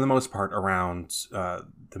center for the most part around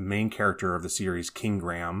the main character of the series, King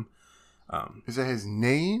Graham. Is it his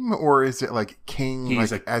name, or is it like King?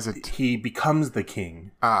 He becomes the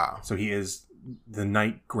king. So he is the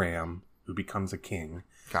Knight Graham who becomes a king.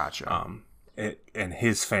 Gotcha. And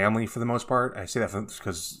his family, for the most part. I say that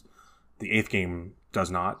because the 8th game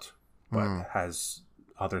does not, but has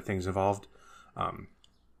other things involved.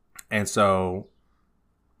 And so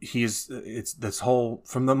it's this whole,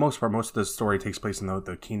 from the most part, most of the story takes place in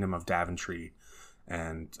the kingdom of Daventry,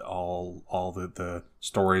 and all the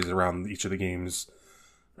stories around each of the games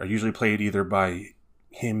are usually played either by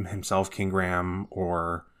himself, King Graham,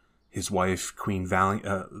 or his wife, Queen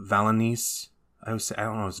Valenice. I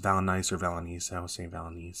don't know if it's Valenice or Valenice. I always say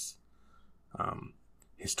Valenice.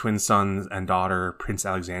 His twin sons and daughter, Prince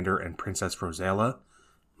Alexander and Princess Rosella.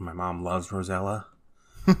 My mom loves Rosella.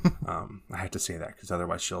 I have to say that because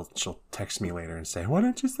otherwise she'll text me later and say, "Why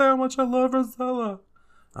didn't you say how much I love Rosella?"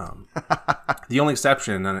 The only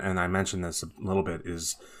exception, and I mentioned this a little bit,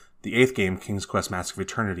 is the 8th game, King's Quest: Mask of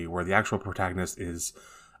Eternity, where the actual protagonist is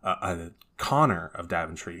a Connor of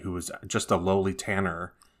Daventry, who was just a lowly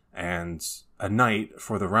tanner and a knight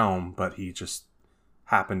for the realm, but he just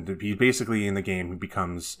happened to be basically in the game who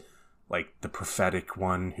becomes like the prophetic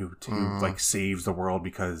one who like saves the world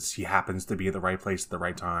because he happens to be at the right place at the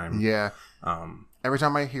right time. Yeah. Every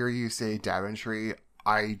time I hear you say Daventry,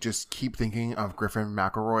 I just keep thinking of Griffin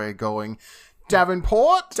McElroy going,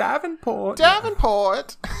 Davenport. Yeah.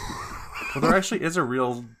 Well, there actually is a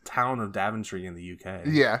real town of Daventry in the UK.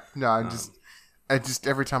 Yeah. No, I just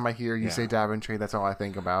every time I hear you say Daventry, that's all I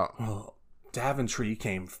think about. Well, Daventry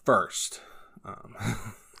came first.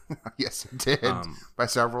 Yes, it did. By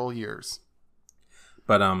several years.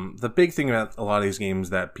 But the big thing about a lot of these games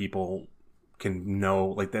that people can know,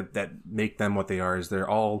 like that make them what they are, is they're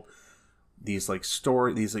all these like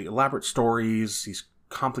these like elaborate stories, these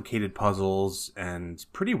complicated puzzles, and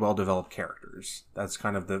pretty well developed characters. That's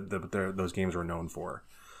kind of those games were known for.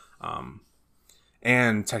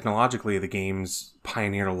 And technologically, the games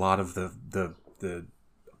pioneered a lot of the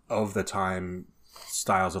time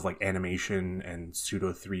styles of like animation and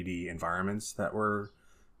pseudo 3D environments that were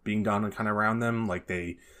being done and kind of around them. Like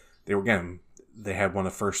they had one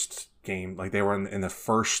of the first game, like they were in the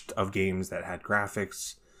first of games that had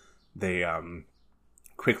graphics. They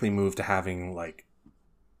quickly moved to having like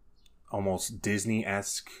almost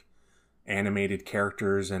Disney-esque animated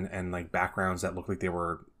characters and like backgrounds that looked like they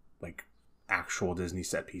were like actual Disney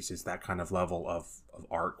set pieces, that kind of level of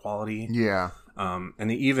art quality. Yeah.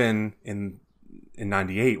 And even in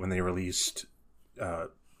 98, when they released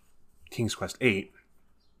King's Quest 8,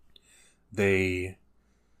 they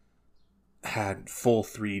had full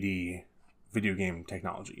 3D video game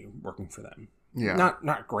technology working for them. Yeah.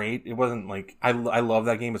 Not great. It wasn't like I love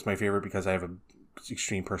that game. It's my favorite because I have an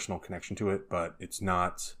extreme personal connection to it, but it's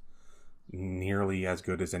not nearly as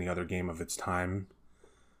good as any other game of its time.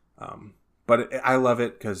 But I love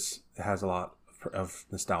it because it has a lot of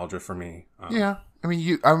nostalgia for me. Yeah. I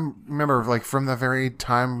mean, I remember like from the very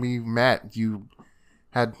time we met, you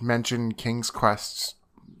had mentioned King's Quest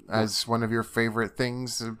as one of your favorite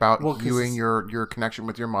things about you and your connection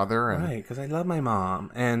with your mother. And... Right, because I love my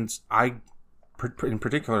mom. And in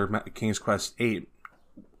particular, King's Quest 8,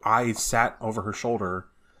 I sat over her shoulder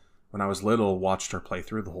when I was little, watched her play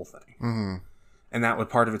through the whole thing. Mm-hmm. And that was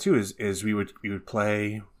part of it too, is we would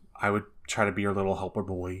play, I would try to be her little helper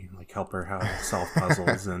boy, like help her how to solve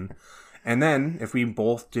puzzles. And then if we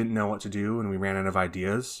both didn't know what to do and we ran out of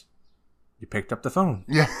ideas, you picked up the phone.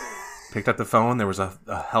 Yeah. Picked up the phone. There was a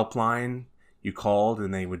helpline. You called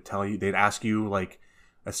and they would tell you, they'd ask you like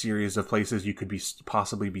a series of places you could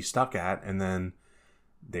possibly be stuck at. And then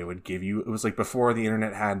they would give you, it was like before the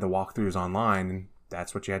internet had the walkthroughs online, and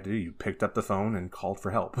that's what you had to do. You picked up the phone and called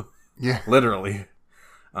for help. Yeah. Literally.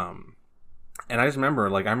 And I just remember,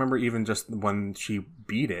 like, I remember even just when she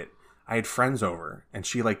beat it, I had friends over, and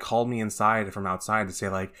she, like, called me inside from outside to say,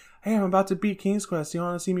 like, hey, I'm about to beat King's Quest. Do you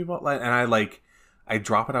want to see me? And I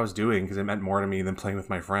dropped what I was doing because it meant more to me than playing with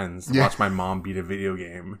my friends to watch my mom beat a video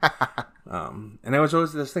game. And it was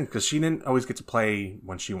always this thing, because she didn't always get to play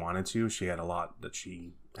when she wanted to. She had a lot that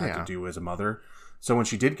she had to do as a mother. So when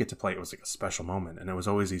she did get to play, it was like a special moment, and it was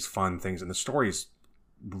always these fun things. And the story's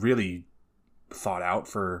really thought out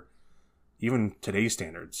for even today's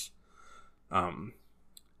standards.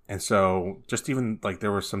 And so just even like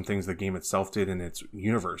there were some things the game itself did in its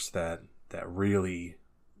universe that really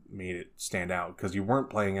made it stand out, because you weren't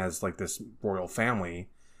playing as like this royal family.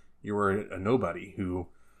 You were a nobody who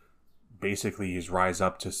basically is rise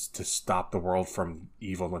up to stop the world from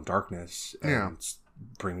evil and darkness and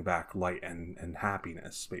bring back light and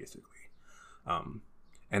happiness, basically.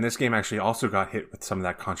 And this game actually also got hit with some of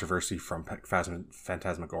that controversy from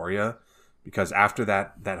Phantasmagoria, because after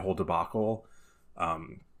that whole debacle,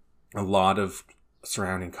 a lot of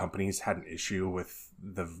surrounding companies had an issue with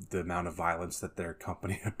the amount of violence that their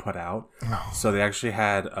company had put out. Oh. So they actually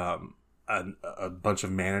had a bunch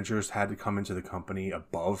of managers had to come into the company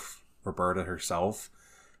above Roberta herself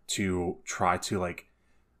to try to like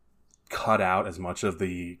cut out as much of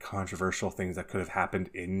the controversial things that could have happened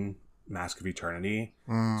in Mask of Eternity.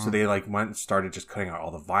 So they like went and started just cutting out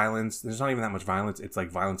all the violence. There's not even that much violence. It's like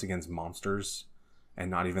violence against monsters, and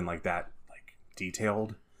not even like that like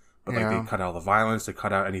detailed. But like they cut out all the violence. They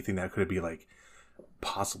cut out anything that could be like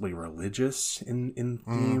possibly religious in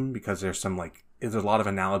theme, because there's some like there's a lot of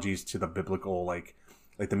analogies to the biblical like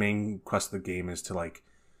the main quest of the game is to like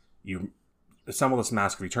you assemble this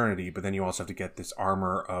Mask of Eternity, but then you also have to get this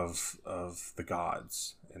armor of the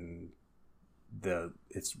gods, and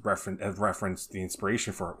it's reference the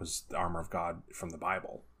inspiration for it was the armor of God from the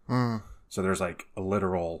Bible. So there's like a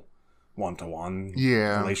literal one-to-one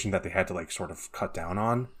relation that they had to like sort of cut down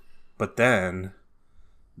on. But then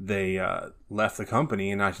they left the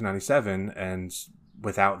company in 1997 and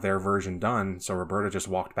without their version done, so Roberta just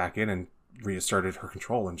walked back in and reasserted her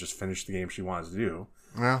control and just finished the game she wanted to do.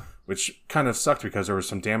 Yeah. Which kind of sucked because there was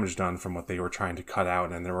some damage done from what they were trying to cut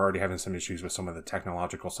out, and they were already having some issues with some of the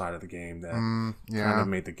technological side of the game that kind of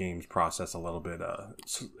made the game's process a little bit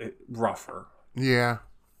rougher. Yeah.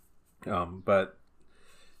 But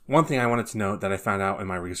one thing I wanted to note that I found out in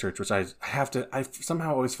my research, which I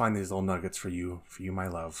somehow always find these little nuggets for you, my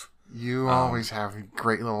love. You always have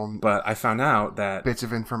great little... But I found out that... bits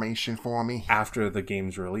of information for me. After the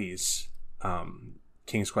game's release...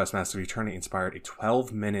 King's Quest Mask of Eternity inspired a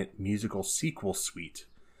 12-minute musical sequel suite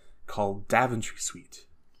called Daventry Suite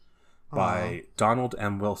by Donald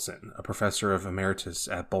M. Wilson, a professor of emeritus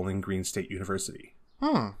at Bowling Green State University.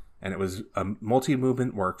 And it was a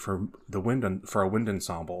multi-movement work for a wind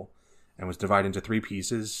ensemble, and was divided into 3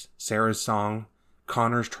 pieces: Sarah's Song,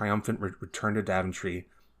 Connor's triumphant return to Daventry,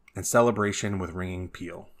 and Celebration with Ringing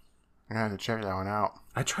Peal. I had to check that one out.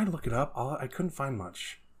 I tried to look it up. I couldn't find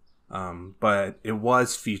much. But it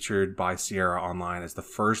was featured by Sierra Online as the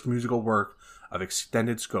first musical work of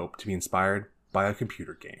extended scope to be inspired by a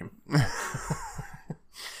computer game.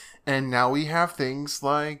 And now we have things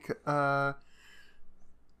like Final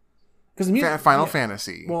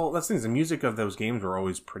Fantasy. Well, that's the thing. The music of those games were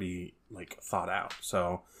always pretty like thought out.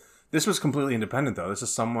 So this was completely independent, though. This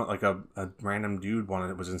is somewhat like a random dude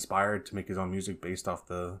was inspired to make his own music based off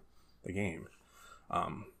the game.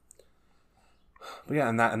 But yeah,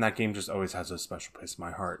 and that game just always has a special place in my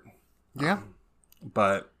heart. Yeah.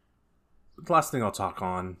 But the last thing I'll talk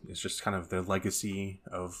on is just kind of the legacy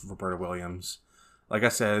of Roberta Williams. Like I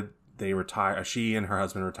said, she and her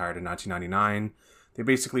husband retired in 1999. They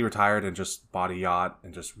basically retired and just bought a yacht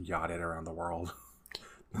and just yachted around the world.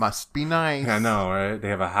 Must be nice. I know, right? They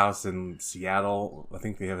have a house in Seattle. I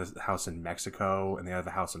think they have a house in Mexico, and they have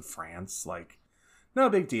a house in France. Like, no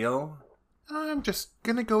big deal. I'm just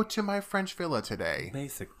gonna go to my French villa today.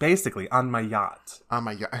 Basically, on my yacht. On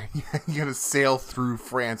my yacht. You're gonna sail through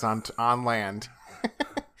France on land.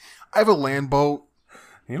 I have a land boat.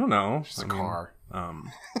 You don't know. Just a car.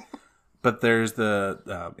 But there's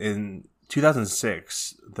in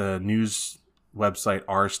 2006, the news website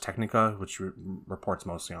Ars Technica, which reports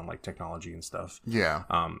mostly on like technology and stuff, Yeah.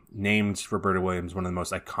 named Roberta Williams one of the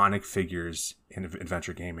most iconic figures in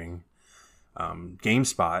adventure gaming.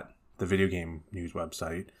 GameSpot, the video game news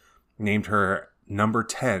website, named her number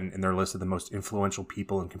 10 in their list of the most influential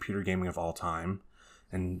people in computer gaming of all time,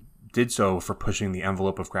 and did so for pushing the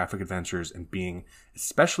envelope of graphic adventures and being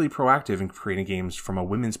especially proactive in creating games from a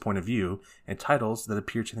women's point of view and titles that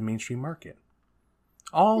appeal to the mainstream market.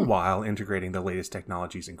 All while integrating the latest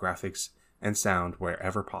technologies in graphics and sound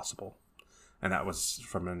wherever possible. And that was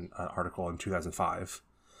from an article in 2005.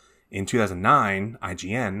 In 2009,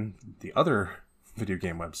 IGN, the other video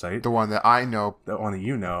game website, The one that I know. the one that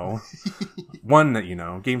you know, one that you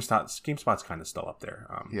know, GameSpot's kind of still up there.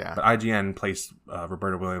 Yeah. But IGN placed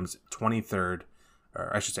Roberta Williams 23rd,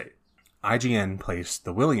 or I should say, IGN placed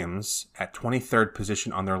the Williams at 23rd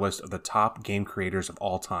position on their list of the top game creators of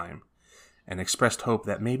all time, and expressed hope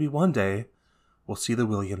that maybe one day we'll see the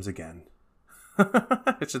Williams again.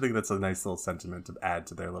 I just think that's a nice little sentiment to add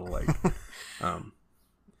to their little like,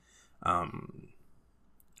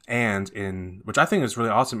 and in which I think is really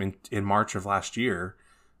awesome. In March of last year,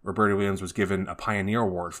 Roberta Williams was given a Pioneer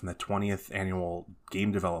Award from the 20th Annual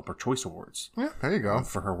Game Developer Choice Awards. Yeah, there you go.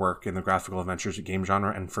 For her work in the graphical adventures game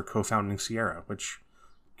genre and for co-founding Sierra, which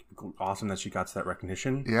awesome that she got to that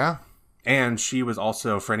recognition. Yeah. And she was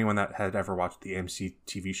also, for anyone that had ever watched the AMC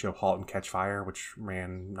TV show *Halt and Catch Fire*, which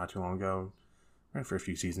ran not too long ago, ran for a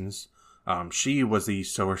few seasons, she was the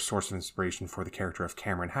source of inspiration for the character of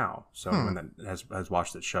Cameron Howe. So anyone that has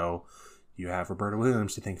watched that show, you have Roberta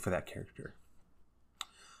Williams to thank for that character.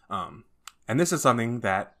 And this is something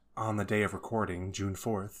that on the day of recording, June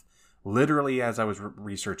 4th, literally as I was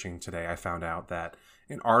researching today, I found out that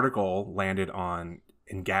an article landed on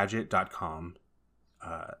Engadget.com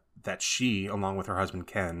that she, along with her husband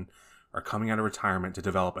Ken, are coming out of retirement to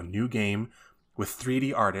develop a new game with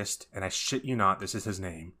 3D artist, and I shit you not, this is his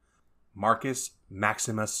name, Marcus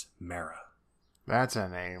Maximus Mera. That's a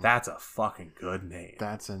name. That's a fucking good name.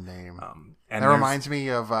 That's a name. And that reminds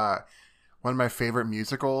me of one of my favorite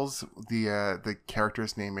musicals. The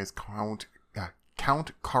character's name is Count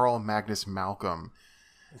Carl Magnus Malcolm.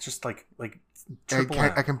 It's just like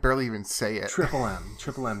I can barely even say it. Triple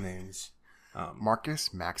M names.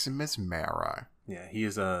 Marcus Maximus Mera. Yeah,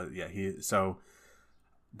 so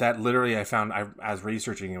that literally I found, as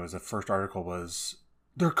researching it, was the first article was,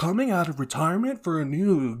 they're coming out of retirement for a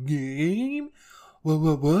new game?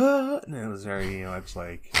 What? And it was very, it's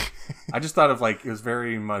like, I just thought of like, it was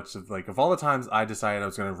very much of like, of all the times I decided I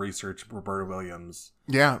was going to research Roberta Williams.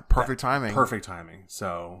 Yeah, perfect timing. Perfect timing.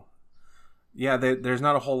 So, yeah, there's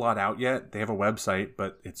not a whole lot out yet. They have a website,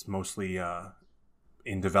 but it's mostly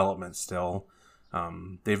in development still.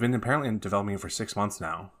 They've been apparently in development for 6 months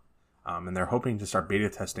now. And they're hoping to start beta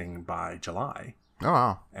testing by July. Oh,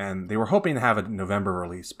 wow. And they were hoping to have a November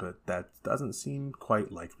release, but that doesn't seem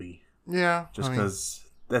quite likely. Yeah. Just because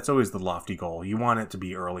that's always the lofty goal. You want it to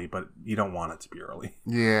be early, but you don't want it to be early.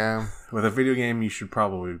 Yeah. With a video game, you should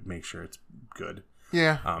probably make sure it's good.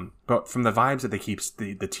 Yeah. But from the vibes that they keep,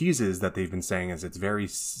 the teases that they've been saying is it's very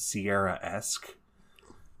Sierra-esque.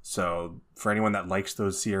 So for anyone that likes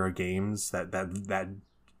those Sierra games, that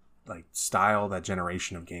like style, that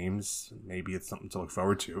generation of games, maybe it's something to look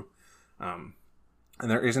forward to. And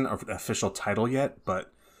there isn't an official title yet,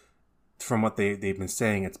 but from what they've been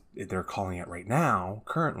saying, they're calling it right now,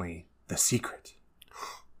 currently, The Secret.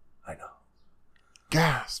 I know.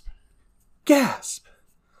 Gasp.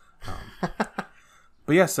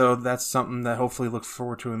 But yeah, so that's something that hopefully look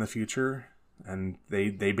forward to in the future. And they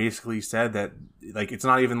basically said that, like, it's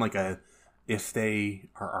not even like a if they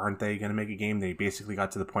or aren't they going to make a game. They basically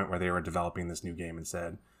got to the point where they were developing this new game and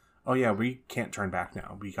said, oh yeah, we can't turn back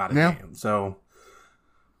now. We got a game. So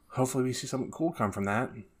hopefully we see something cool come from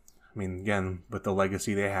that. I mean, again, with the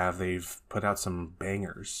legacy they have, they've put out some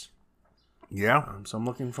bangers. Yeah. So I'm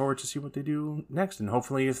looking forward to see what they do next. And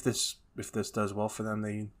hopefully if this does well for them,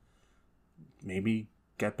 they maybe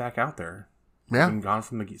get back out there. Yeah. They've been gone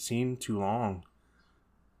from the scene too long.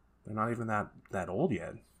 They're not even that old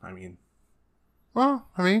yet. I mean, well,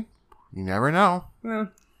 you never know. Yeah.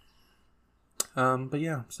 But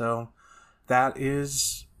yeah, so that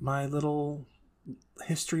is my little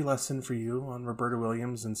history lesson for you on Roberta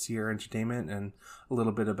Williams and Sierra Entertainment, and a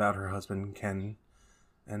little bit about her husband Ken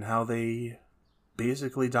and how they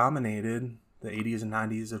basically dominated the 80s and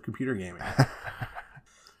 90s of computer gaming.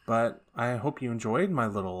 But I hope you enjoyed my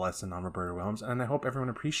little lesson on Roberta Williams, and I hope everyone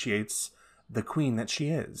appreciates the queen that she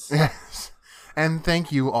is. Yes. And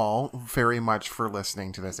thank you all very much for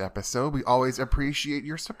listening to this episode. We always appreciate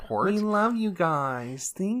your support. We love you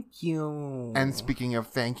guys. Thank you. And speaking of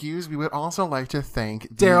thank yous, we would also like to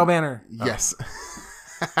thank Daryl Banner. Yes.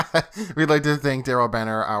 We'd like to thank Daryl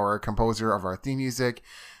Banner, our composer of our theme music.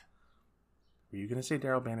 Were you going to say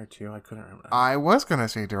Daryl Banner too? I couldn't remember. I was going to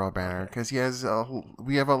say Daryl Banner because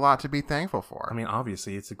we have a lot to be thankful for. I mean,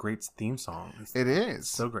 obviously, it's a great theme song. It is.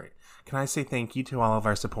 So great. Can I say thank you to all of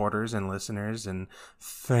our supporters and listeners and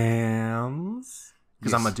fans?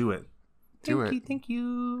 Because I'm going to do it. Thank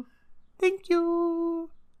you. Thank you.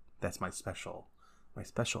 That's my special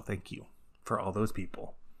thank you for all those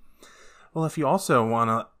people. Well, if you also want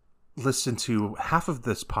to listen to half of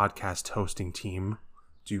this podcast hosting team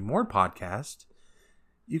do more podcast,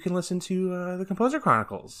 you can listen to the Composer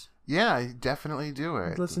Chronicles. Yeah, definitely do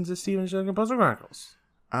it. Listen to Steven's Composer Chronicles.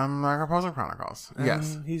 Composer Chronicles. And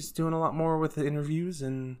yes, he's doing a lot more with the interviews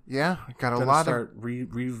and got a lot start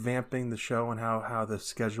revamping the show and how the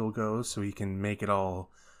schedule goes, so he can make it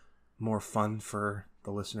all more fun for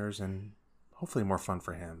the listeners and hopefully more fun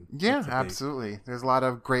for him. Yeah, absolutely. There's a lot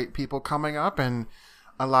of great people coming up and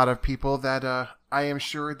a lot of people that I am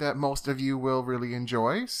sure that most of you will really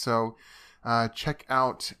enjoy. So check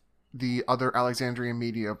out the other Alexandria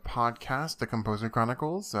Media podcast, The Composer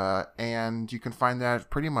Chronicles, and you can find that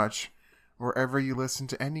pretty much wherever you listen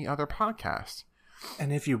to any other podcast.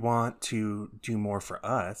 And if you want to do more for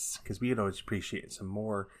us, because we'd always appreciate some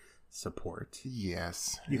more support.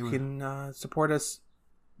 Yes. You can support us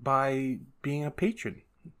by being a patron.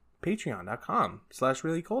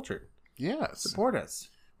 Patreon.com/reallycultured. Yes. Support us.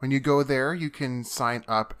 When you go there, you can sign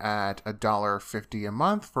up at $1.50 a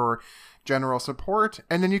month for general support.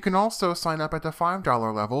 And then you can also sign up at the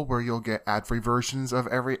 $5 level where you'll get ad-free versions of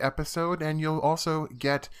every episode. And you'll also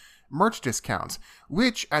get merch discounts,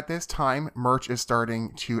 which at this time, merch is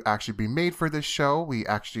starting to actually be made for this show. We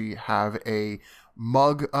actually have a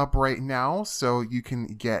mug up right now. So you can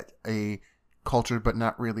get a Cultured But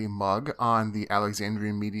Not Really mug on the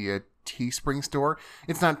Alexandria Media Teespring store.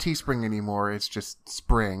 It's not Teespring anymore, it's just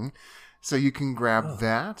Spring. So you can grab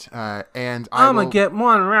that. And I'm going to get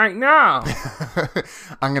one right now.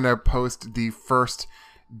 I'm going to post the first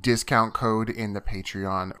discount code in the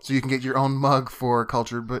Patreon so you can get your own mug for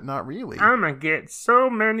Cultured But Not Really. I'm going to get so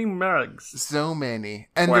many mugs. So many.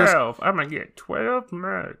 And 12. I'm going to get 12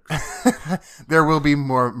 mugs. There will be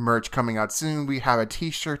more merch coming out soon. We have a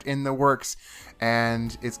t-shirt in the works,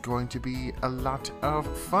 and it's going to be a lot of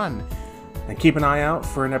fun. And keep an eye out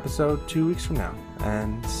for an episode 2 weeks from now.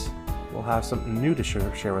 And we'll have something new to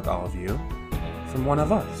share with all of you from one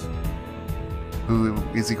of us. Who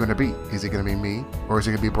is he going to be? Is it going to be me, or is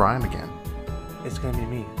it going to be Brian again? It's going to be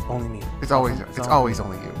me. It's only me. It's always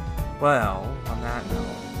only you. Well, on that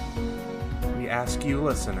note, we ask you,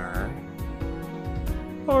 listener,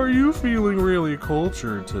 are you feeling really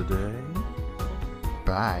cultured today?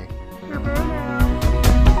 Bye.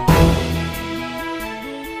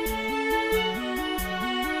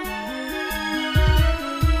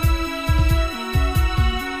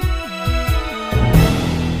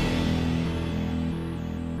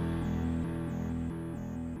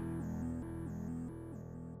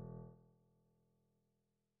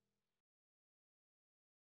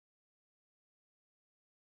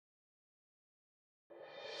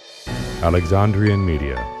 Alexandrian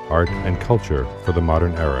Media, art and culture for the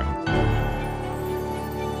modern era.